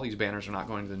the wall. These banners are not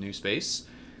going to the new space,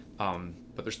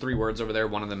 but there's 3 words over there.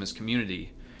 One of them is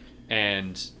community,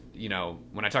 and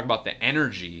when I talk about the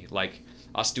energy, like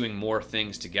us doing more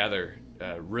things together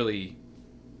really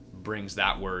brings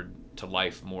that word to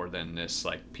life more than this,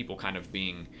 like people kind of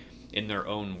being in their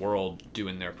own world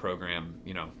doing their program,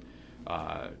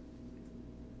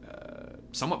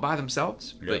 somewhat by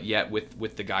themselves, but yet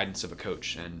with the guidance of a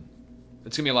coach. And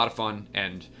it's gonna be a lot of fun.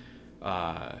 And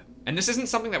this isn't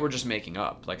something that we're just making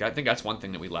up. Like, I think that's one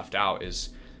thing that we left out is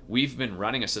we've been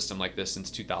running a system like this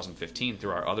since 2015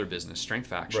 through our other business, Strength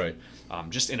Faction,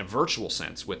 just in a virtual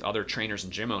sense with other trainers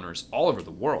and gym owners all over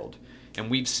the world. And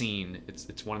we've seen,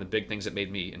 it's one of the big things that made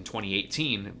me in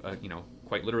 2018,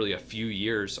 quite literally a few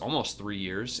years, almost 3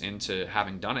 years into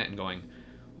having done it and going,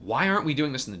 why aren't we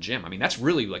doing this in the gym? I mean, that's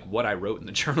really like what I wrote in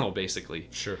the journal, basically.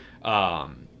 Sure.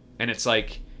 And it's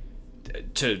like,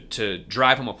 to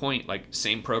drive home a point, like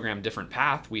same program, different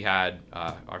path. We had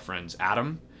our friends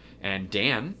Adam and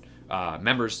Dan,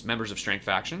 members of Strength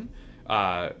Faction,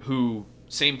 who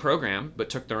same program but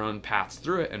took their own paths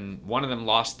through it. And one of them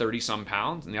lost 30-some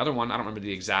pounds, and the other one, I don't remember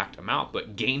the exact amount,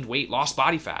 but gained weight, lost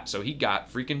body fat. So he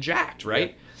got freaking jacked,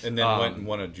 right? Yeah. And then went and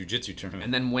won a jiu-jitsu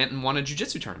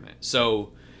tournament.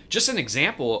 So just an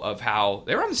example of how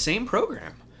they were on the same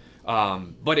program,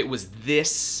 but it was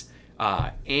this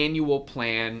annual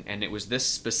plan, and it was this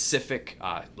specific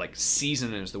like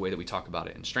season is the way that we talk about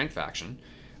it in Strength Faction.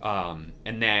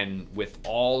 And then with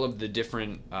all of the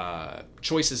different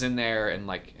choices in there and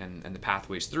the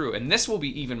pathways through, and this will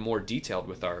be even more detailed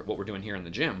with what we're doing here in the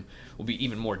gym will be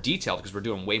even more detailed because we're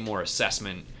doing way more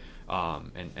assessment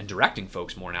and directing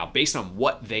folks more now based on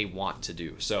what they want to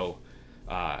do. So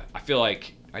I feel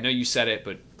like, I know you said it,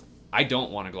 but I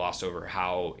don't want to gloss over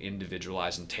how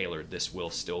individualized and tailored this will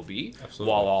still be. Absolutely.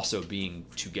 While also being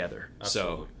together.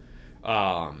 Absolutely. So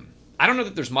I don't know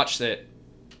that there's much that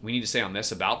we need to say on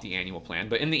this about the annual plan,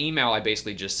 but in the email I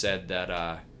basically just said that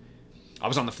I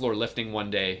was on the floor lifting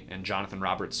one day and Jonathan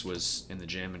Roberts was in the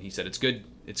gym, and he said, it's good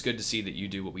to see that you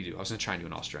do what we do. I was going to try and do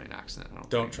an Australian accent.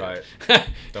 Don't try it.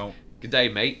 Don't. Good day,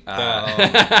 mate.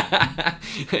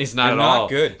 He's not You're at not all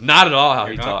good. Not at all how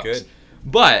You're he not talks. good.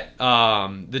 But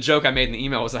the joke I made in the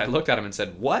email was I looked at him and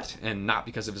said, what? And not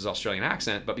because of his Australian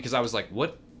accent, but because I was like,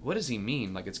 what does he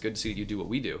mean? Like, it's good to see that you do what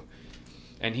we do.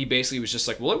 And he basically was just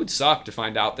like, well, it would suck to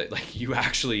find out that like you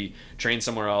actually train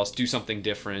somewhere else, do something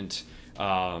different,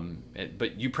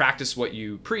 but you practice what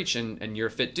you preach, and you're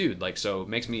a fit dude. Like, so it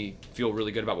makes me feel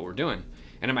really good about what we're doing.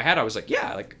 And in my head, I was like,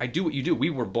 yeah, like I do what you do.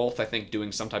 We were both, I think,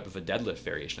 doing some type of a deadlift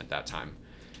variation at that time.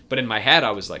 But in my head,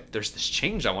 I was like, there's this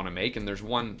change I want to make, and there's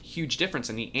one huge difference.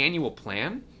 In the annual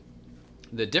plan,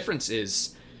 the difference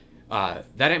is that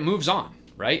it moves on,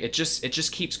 right? It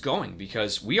just keeps going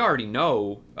because we already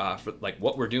know for like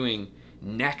what we're doing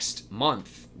next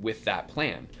month with that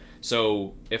plan.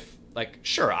 So if like,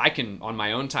 sure, I can on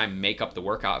my own time make up the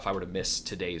workout if I were to miss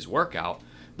today's workout,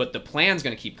 but the plan's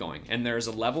going to keep going. And there's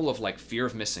a level of like fear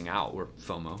of missing out, or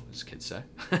FOMO, as kids say.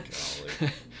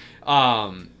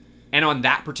 And on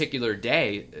that particular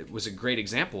day, it was a great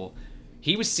example.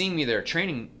 He was seeing me there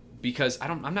training because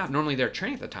I'm not normally there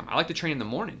training at that time. I like to train in the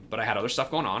morning, but I had other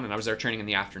stuff going on, and I was there training in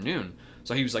the afternoon.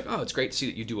 So he was like, oh, it's great to see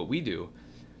that you do what we do.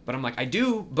 But I'm like, I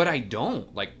do, but I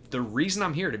don't. Like, the reason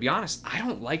I'm here, to be honest, I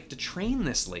don't like to train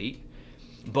this late.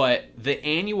 But the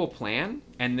annual plan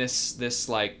and this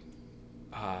like,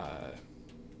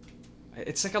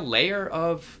 it's like a layer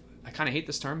of, I kind of hate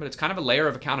this term, but it's kind of a layer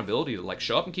of accountability to like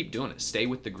show up and keep doing it, stay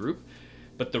with the group.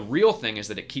 But the real thing is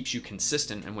that it keeps you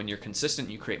consistent, and when you're consistent,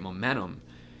 you create momentum,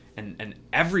 and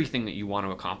everything that you want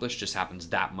to accomplish just happens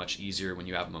that much easier when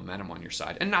you have momentum on your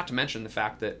side. And not to mention the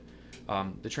fact that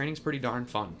the training's pretty darn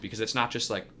fun because it's not just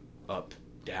like up,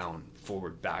 down,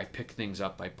 forward, back. I pick things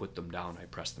up, I put them down, I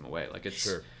press them away. Like it's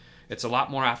a lot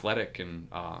more athletic, and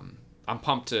I'm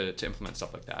pumped to implement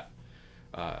stuff like that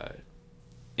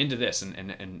into this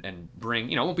and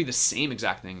bring, it won't be the same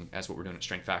exact thing as what we're doing at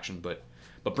Strength Faction, but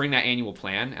bring that annual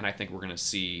plan, and I think we're going to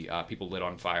see people lit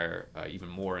on fire even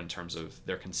more in terms of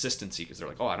their consistency, because they're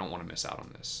like, oh, I don't want to miss out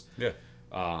on this. Yeah.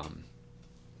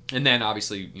 And then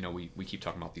obviously, we keep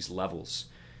talking about these levels,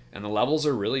 and the levels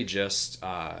are really just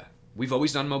we've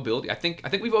always done mobility. I think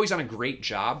we've always done a great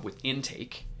job with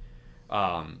intake,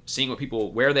 seeing what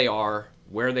people, where they are,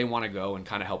 where they want to go, and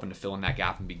kind of helping to fill in that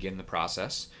gap and begin the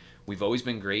process. We've always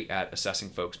been great at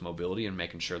assessing folks' mobility and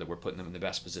making sure that we're putting them in the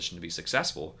best position to be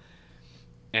successful.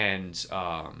 And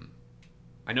I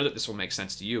know that this will make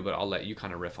sense to you, but I'll let you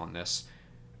kind of riff on this.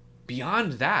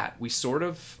 Beyond that, we sort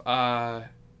of, and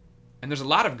there's a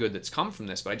lot of good that's come from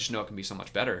this, but I just know it can be so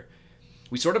much better.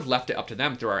 We sort of left it up to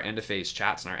them through our end-of-phase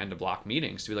chats and our end-of-block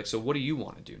meetings to be like, so what do you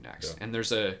want to do next? Yeah. And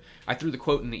I threw the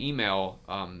quote in the email,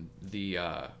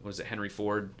 Henry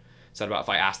Ford said about if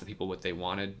I asked the people what they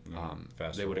wanted,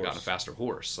 faster they would have gotten a horse. faster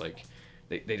horse. Like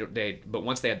but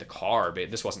once they had the car,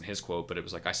 this wasn't his quote, but it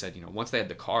was like I said, once they had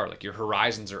the car, like your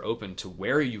horizons are open to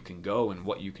where you can go and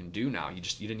what you can do now. You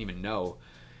didn't even know.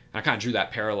 And I kind of drew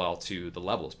that parallel to the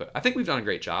levels, but I think we've done a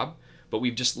great job, but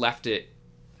we've just left it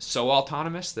so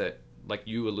autonomous that, like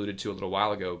you alluded to a little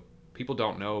while ago, people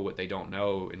don't know what they don't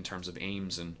know in terms of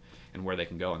aims and where they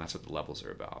can go, and that's what the levels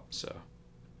are about. So,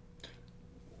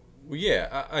 Well,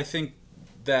 yeah, I think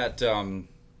that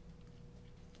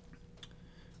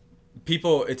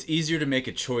people, it's easier to make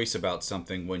a choice about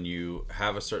something when you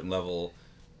have a certain level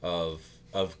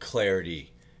of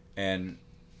clarity, and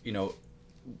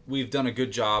we've done a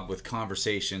good job with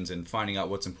conversations and finding out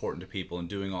what's important to people and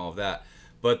doing all of that.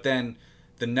 But then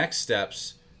the next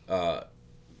steps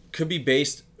could be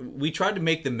based. We tried to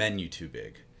make the menu too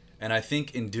big, and I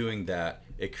think in doing that,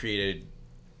 it created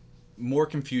more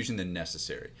confusion than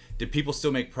necessary. Did people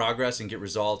still make progress and get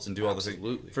results and do all this?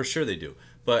 Absolutely. For sure they do.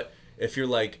 But if you're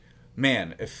like,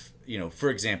 man, if for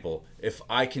example, if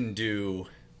I can do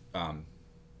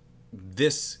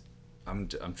this, I'm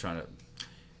trying to.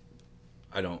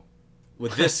 I don't.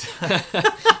 With this,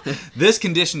 this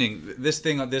conditioning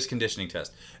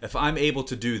test, if I'm able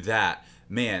to do that,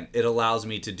 man, it allows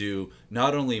me to do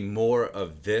not only more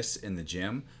of this in the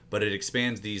gym, but it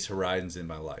expands these horizons in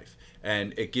my life.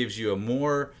 And it gives you a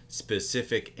more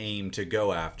specific aim to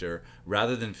go after,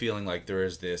 rather than feeling like there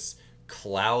is this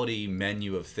cloudy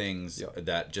menu of things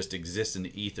that just exist in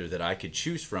the ether that I could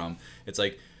choose from. It's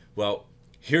like, well,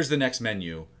 here's the next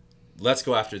menu. Let's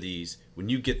go after these. When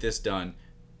you get this done,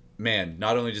 man,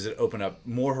 not only does it open up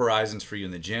more horizons for you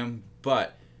in the gym,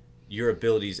 but your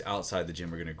abilities outside the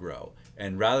gym are going to grow.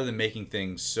 And rather than making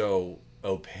things so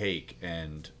opaque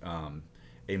and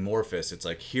amorphous, it's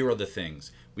like, here are the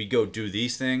things. We go do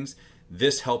these things.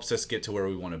 This helps us get to where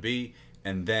we want to be.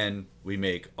 And then we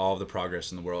make all of the progress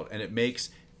in the world. And it makes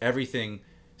everything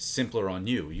simpler on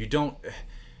you.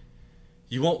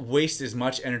 You won't waste as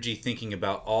much energy thinking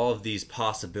about all of these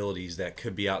possibilities that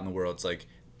could be out in the world. It's like,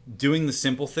 doing the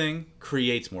simple thing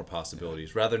creates more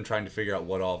possibilities rather than trying to figure out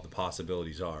what all of the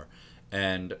possibilities are.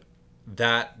 And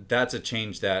that's a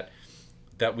change that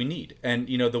we need. And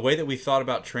the way that we thought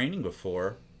about training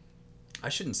before, I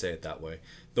shouldn't say it that way.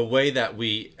 The way that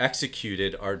we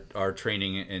executed our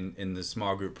training in the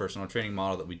small group personal training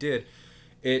model that we did,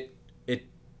 it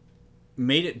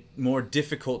made it more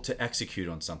difficult to execute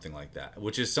on something like that,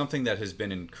 which is something that has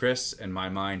been in Chris and my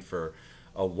mind for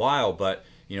a while. But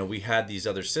we had these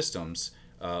other systems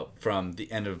from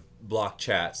the end of block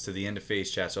chats to the end of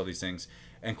phase chats, all these things.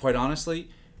 And quite honestly,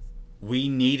 we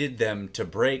needed them to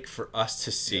break for us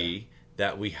to see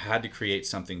that we had to create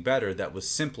something better that was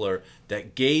simpler,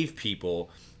 that gave people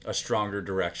a stronger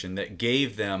direction, that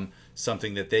gave them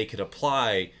something that they could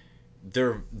apply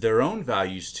their own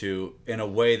values to in a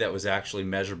way that was actually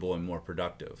measurable and more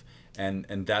productive.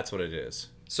 And that's what it is.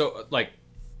 So, like,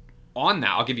 on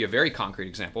that, I'll give you a very concrete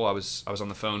example. I was on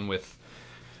the phone with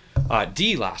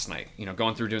D last night,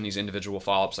 going through doing these individual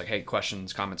follow-ups, like, hey,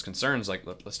 questions, comments, concerns, like,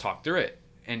 let's talk through it.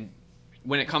 And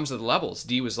when it comes to the levels,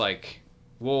 D was like,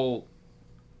 well,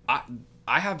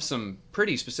 I have some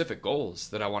pretty specific goals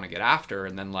that I want to get after,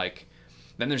 and then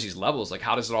there's these levels, like,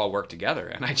 how does it all work together?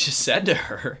 And I just said to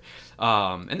her,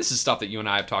 and this is stuff that you and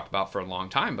I have talked about for a long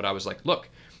time, but I was like, look,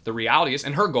 the reality is,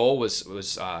 and her goal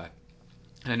was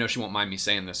and I know she won't mind me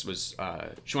saying this, was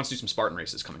she wants to do some Spartan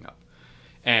races coming up.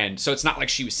 And so it's not like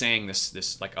she was saying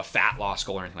this like a fat loss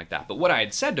goal or anything like that. But what I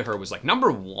had said to her was, like,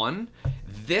 number one,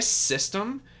 this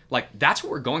system, like, that's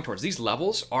what we're going towards. These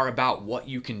levels are about what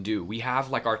you can do. We have,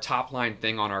 like, our top line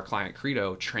thing on our client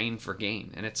credo, train for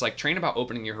gain. And it's like, train about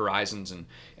opening your horizons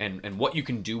and what you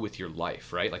can do with your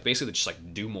life, right? Like, basically just,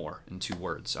 like, do more in 2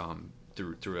 words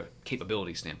through a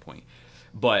capability standpoint.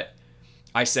 But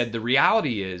I said, the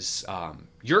reality is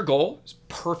your goal is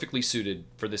perfectly suited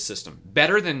for this system.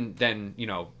 Better than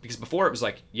because before it was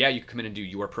like, yeah, you could come in and do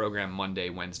your program Monday,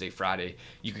 Wednesday, Friday.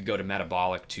 You could go to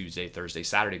metabolic Tuesday, Thursday,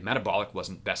 Saturday. Metabolic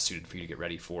wasn't best suited for you to get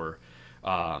ready for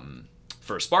a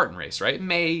Spartan race, right? It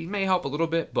may help a little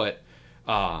bit, but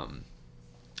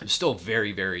it's still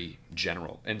very, very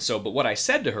general. And so, but what I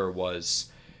said to her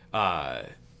was,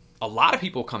 a lot of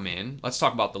people come in, let's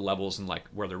talk about the levels and, like,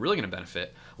 where they're really going to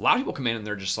benefit. A lot of people come in and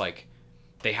they're just like,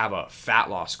 they have a fat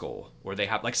loss goal, or they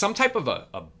have, like, some type of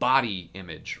a body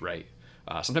image, right?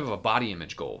 Some type of a body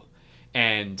image goal.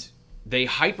 And they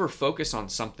hyper focus on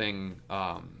something,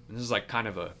 and this is, like, kind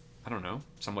of a, I don't know,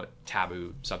 somewhat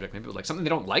taboo subject maybe, but, like, something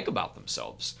they don't like about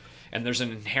themselves. And there's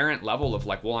an inherent level of,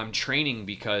 like, well, I'm training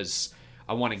because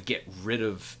I want to get rid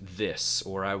of this,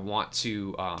 or I want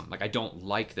to, like, I don't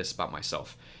like this about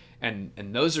myself. And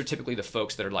those are typically the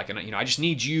folks that are like, I just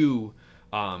need you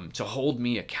to hold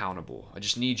me accountable. I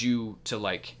just need you to,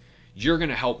 like, you're going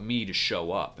to help me to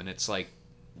show up. And it's like,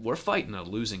 we're fighting a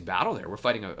losing battle there. We're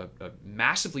fighting a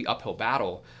massively uphill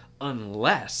battle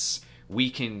unless we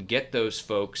can get those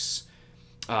folks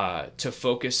to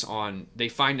focus on, they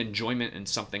find enjoyment in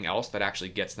something else that actually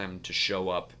gets them to show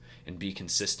up and be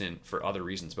consistent for other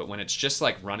reasons. But when it's just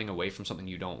like running away from something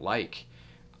you don't like,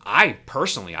 I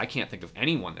can't think of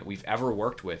anyone that we've ever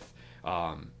worked with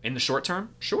in the short term.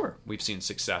 Sure, we've seen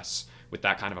success with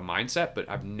that kind of a mindset, but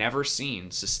I've never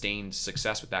seen sustained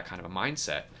success with that kind of a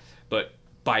mindset. But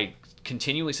by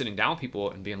continually sitting down with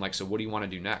people and being like, so what do you want to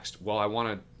do next? Well, I want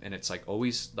to, and it's like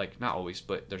always, like not always,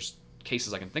 but there's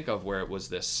cases I can think of where it was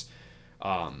this,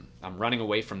 I'm running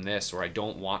away from this, or I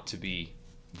don't want to be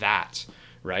that,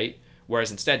 right?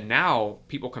 Whereas instead now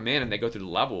people come in and they go through the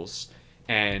levels,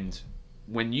 and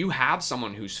when you have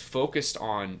someone who's focused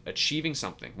on achieving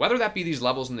something, whether that be these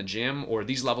levels in the gym, or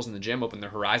these levels in the gym open their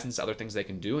horizons to other things they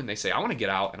can do, and they say, I want to get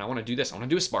out and I want to do this. I want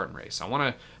to do a Spartan race. I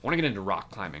want to get into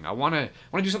rock climbing. I want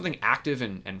to do something active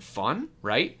and fun,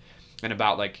 right? And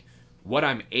about like what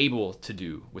I'm able to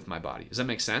do with my body. Does that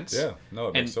make sense? Yeah. No,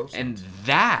 it makes total sense. And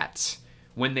that,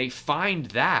 when they find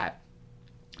that,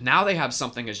 now they have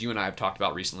something, as you and I have talked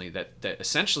about recently, that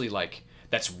essentially like,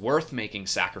 that's worth making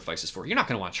sacrifices for. You're not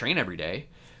going to want to train every day,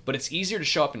 but it's easier to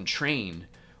show up and train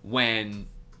when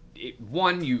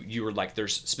you are like,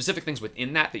 there's specific things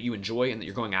within that you enjoy and that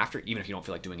you're going after, even if you don't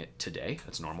feel like doing it today.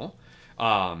 That's normal.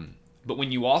 But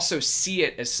when you also see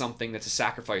it as something that's a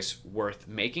sacrifice worth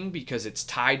making because it's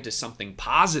tied to something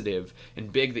positive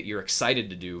and big that you're excited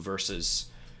to do versus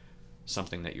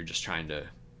something that you're just trying to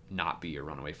not be or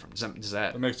run away from. Does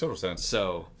that makes total sense.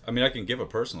 So, I mean, I can give a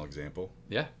personal example.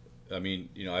 Yeah. I mean,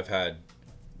 I've had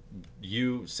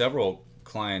several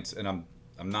clients, and I'm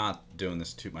not doing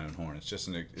this to toot my own horn. It's just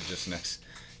an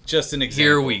example.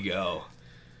 Here we go.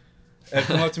 Have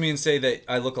come up to me and say that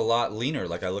I look a lot leaner,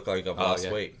 like I look like I've lost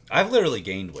weight. I've literally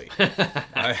gained weight.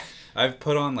 I've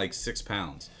put on like 6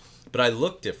 pounds, but I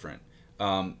look different,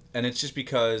 and it's just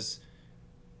because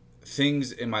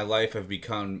things in my life have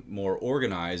become more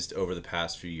organized over the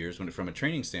past few years, from a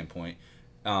training standpoint,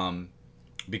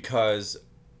 because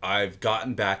I've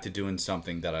gotten back to doing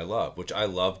something that I love, which I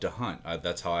love to hunt.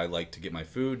 That's how I like to get my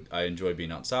food. I enjoy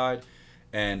being outside,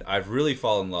 and I've really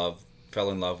fell in love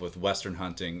with Western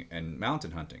hunting and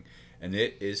mountain hunting, and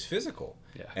it is physical.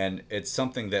 Yeah. And it's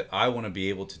something that I want to be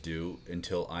able to do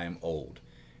until I am old.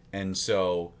 And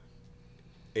so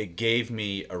it gave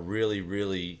me a really,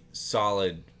 really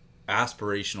solid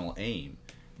aspirational aim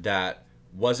that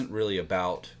wasn't really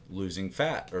about losing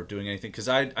fat or doing anything, because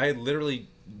I literally,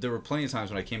 there were plenty of times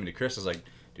when I came into Chris, I was like,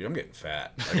 dude, I'm getting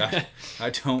fat. Like, I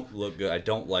don't look good. I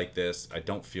don't like this. I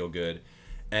don't feel good.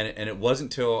 And it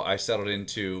wasn't until I settled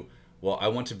into, well, I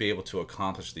want to be able to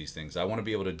accomplish these things. I want to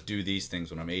be able to do these things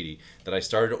when I'm 80, that I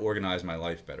started to organize my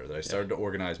life better, that I started to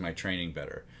organize my training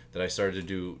better, that I started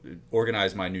to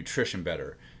organize my nutrition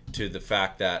better, to the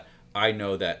fact that I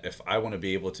know that if I want to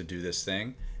be able to do this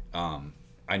thing,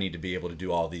 I need to be able to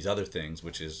do all these other things,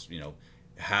 which is,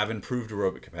 have improved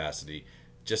aerobic capacity,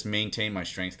 just maintain my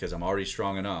strength because I'm already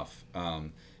strong enough,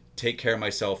 take care of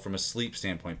myself from a sleep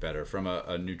standpoint better, from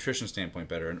a nutrition standpoint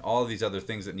better, and all of these other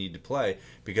things that need to play,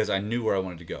 because I knew where I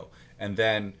wanted to go. And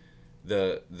then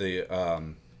the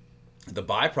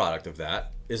byproduct of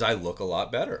that is I look a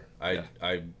lot better.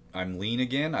 I'm lean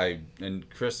again. And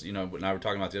Chris, and I were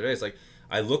talking about the other day, it's like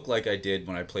I look like I did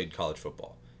when I played college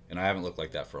football. And I haven't looked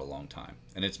like that for a long time.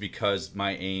 And it's because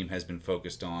my aim has been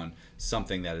focused on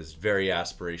something that is very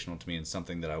aspirational to me and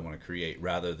something that I want to create,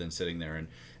 rather than sitting there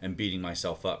and beating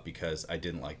myself up because I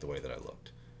didn't like the way that I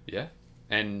looked. Yeah.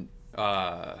 And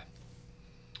I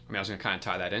was going to kind of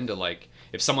tie that into, like,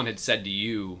 if someone had said to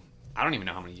you, I don't even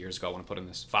know how many years ago I want to put in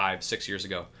this, 5-6 years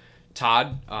ago,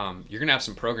 Todd, you're going to have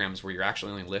some programs where you're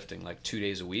actually only lifting like 2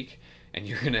 days a week. And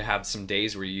you're going to have some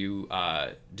days where you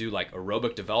do like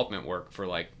aerobic development work for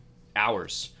like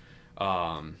hours.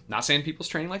 Not saying people's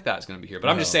training like that is going to be here, but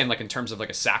I'm just saying, like, in terms of like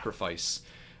a sacrifice,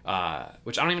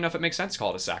 which I don't even know if it makes sense to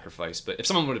call it a sacrifice, but if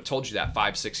someone would have told you that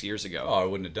 5-6 years ago, I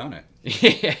wouldn't have done it.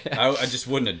 Yeah. I just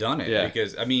wouldn't have done it. Yeah.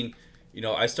 Because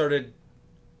I started,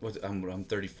 I'm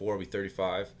 34, I'll be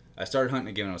 35. I started hunting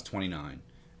again when I was 29, and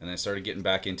then I started getting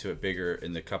back into it bigger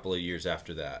in the couple of years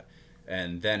after that.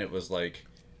 And then it was like,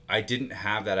 I didn't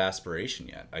have that aspiration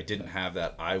yet. I didn't have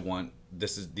that,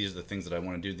 these are the things that I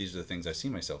want to do. These are the things I see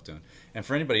myself doing. And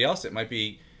for anybody else, it might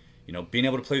be, being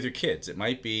able to play with your kids. It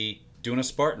might be doing a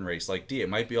Spartan race like D. It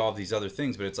might be all of these other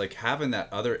things, but it's like having that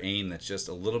other aim that's just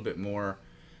a little bit more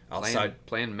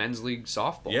playing men's league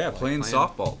softball. Yeah, like playing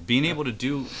softball. Being able to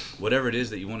do whatever it is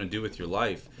that you want to do with your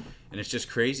life. And it's just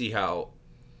crazy how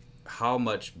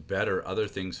much better other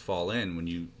things fall in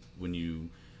when you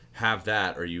have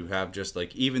that, or you have just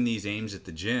like even these aims at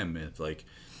the gym. It's like,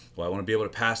 well, I want to be able to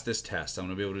pass this test. I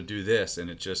want to be able to do this, and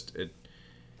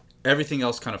everything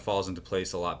else kind of falls into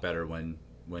place a lot better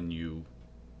when you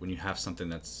have something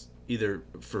that's either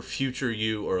for future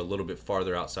you or a little bit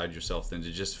farther outside yourself than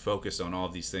to just focus on all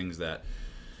of these things that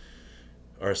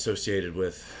are associated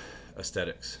with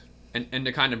aesthetics. And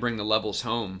to kind of bring the levels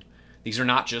home, these are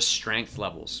not just strength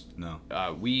levels. No.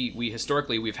 We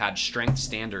historically, we've had strength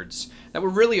standards that were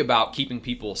really about keeping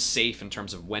people safe in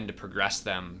terms of when to progress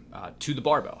them to the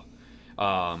barbell,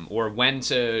 or when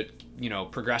to,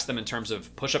 progress them in terms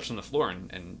of push-ups from the floor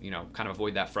and kind of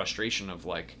avoid that frustration of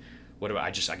like, what do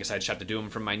I guess I just have to do them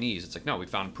from my knees. It's like, no, we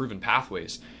found proven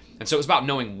pathways. And so it was about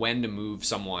knowing when to move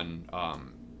someone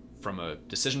from a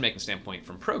decision-making standpoint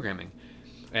from programming.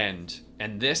 And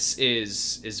this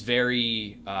is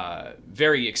very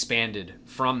very expanded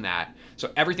from that.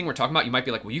 So everything we're talking about, you might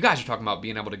be like, well, you guys are talking about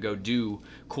being able to go do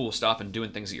cool stuff and doing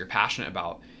things that you're passionate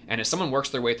about. And as someone works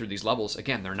their way through these levels,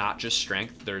 again, they're not just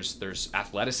strength. There's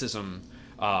athleticism.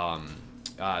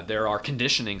 There are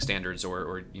conditioning standards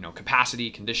or capacity,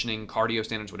 conditioning, cardio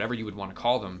standards, whatever you would want to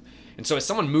call them. And so as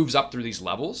someone moves up through these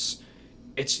levels,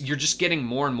 you're just getting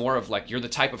more and more of like, you're the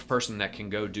type of person that can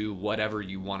go do whatever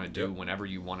you want to do whenever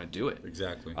you want to do it.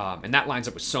 Exactly. And that lines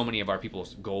up with so many of our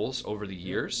people's goals over the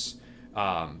years.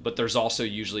 But there's also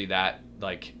usually that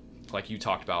like you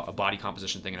talked about, a body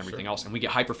composition thing and everything else. And we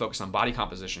get hyper focused on body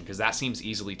composition because that seems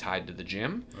easily tied to the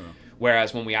gym.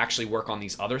 Whereas when we actually work on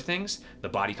these other things, the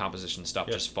body composition stuff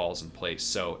just falls in place.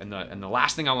 So, and the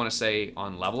last thing I want to say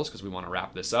on levels, because we want to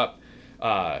wrap this up,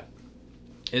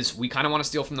 is we kind of want to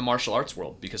steal from the martial arts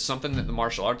world, because something that the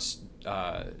martial arts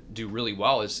do really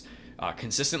well is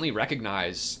consistently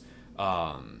recognize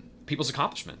people's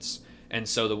accomplishments. And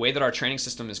so the way that our training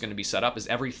system is going to be set up is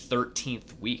every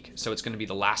 13th week. So it's going to be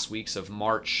the last weeks of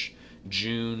March,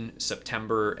 June,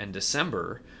 September, and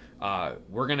December.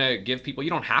 We're going to give people, you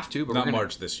don't have to, but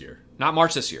March this year. Not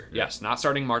March this year. Yes, not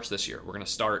starting March this year. We're going to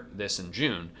start this in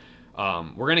June.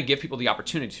 We're going to give people the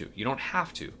opportunity to. You don't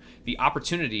have to. The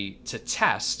opportunity to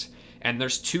test. And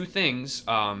there's two things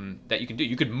that you can do.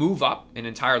 You could move up an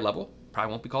entire level. Probably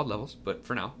won't be called levels, but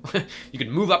for now. You can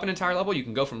move up an entire level. You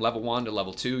can go from level 1 to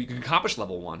level 2. You can accomplish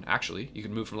level 1, actually. You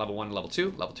can move from level 1 to level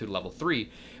 2 to level 3.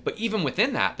 But even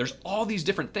within that, there's all these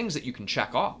different things that you can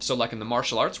check off. So like in the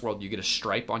martial arts world, you get a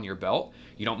stripe on your belt.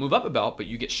 You don't move up a belt, but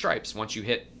you get stripes. Once you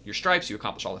hit your stripes, you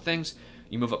accomplish all the things.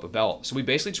 You move up a belt. So we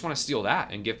basically just want to steal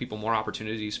that and give people more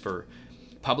opportunities for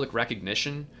public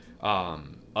recognition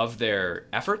of their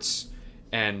efforts.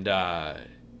 And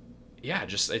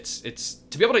just it's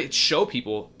to be able to show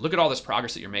people, look at all this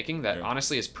progress that you're making that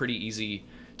honestly is pretty easy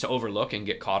to overlook and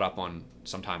get caught up on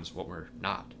sometimes what we're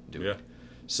not doing. Yeah.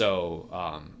 So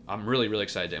I'm really, really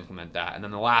excited to implement that. And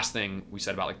then the last thing we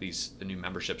said about like the new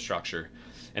membership structure.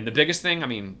 And the biggest thing, I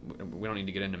mean, we don't need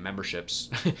to get into memberships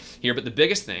here, but the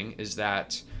biggest thing is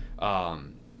that you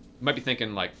might be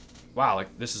thinking like, wow,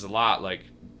 like this is a lot. Like,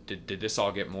 did this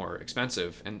all get more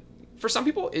expensive? And for some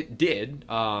people it did.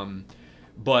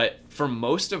 But for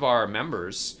most of our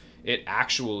members, it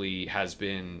actually has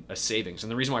been a savings.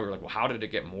 And the reason why we're like, well, how did it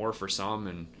get more for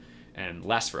some and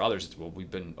less for others? It's, well, we've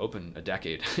been open a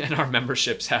decade and our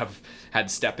memberships have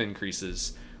had step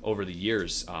increases over the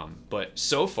years. But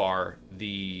so far,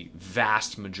 the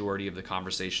vast majority of the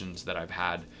conversations that I've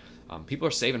had, people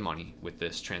are saving money with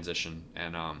this transition.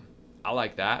 And I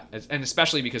like that. And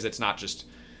especially because it's not just...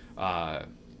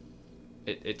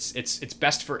 It's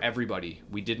best for everybody.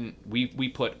 We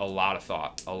put a lot of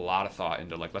thought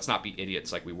into like, let's not be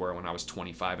idiots like we were when I was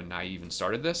 25 and naive and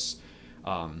started this.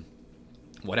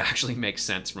 What actually makes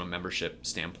sense from a membership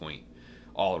standpoint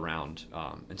all around.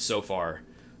 And so far,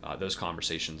 those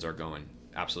conversations are going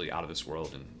absolutely out of this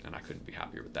world, and I couldn't be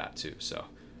happier with that too. So,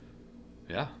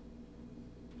 yeah.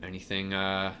 Anything?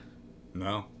 No.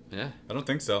 Yeah. I don't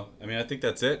think so. I mean, I think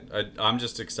that's it. I'm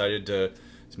just excited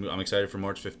I'm excited for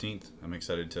March 15th. I'm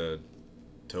excited to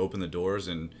open the doors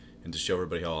and to show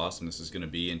everybody how awesome this is going to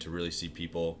be and to really see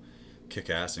people kick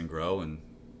ass and grow, and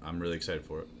I'm really excited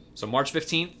for it. So March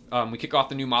 15th, we kick off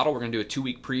the new model. We're going to do a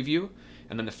 2-week preview,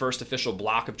 and then the first official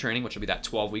block of training, which will be that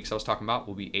 12 weeks I was talking about,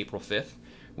 will be April 5th.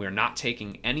 We are not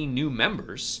taking any new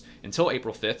members until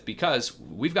April 5th because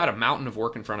we've got a mountain of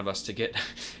work in front of us to get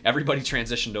everybody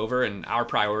transitioned over, and our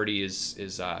priority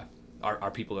is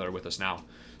our people that are with us now.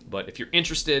 But if you're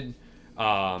interested,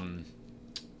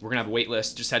 we're going to have a wait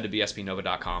list. Just head to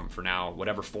bspnova.com for now.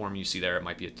 Whatever form you see there, it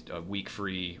might be a week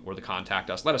free or the contact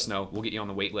us. Let us know. We'll get you on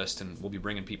the wait list, and we'll be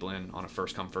bringing people in on a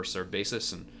first come, first served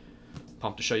basis. And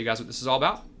pumped to show you guys what this is all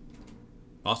about.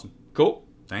 Awesome. Cool.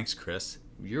 Thanks, Chris.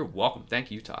 You're welcome.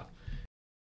 Thank you, Todd.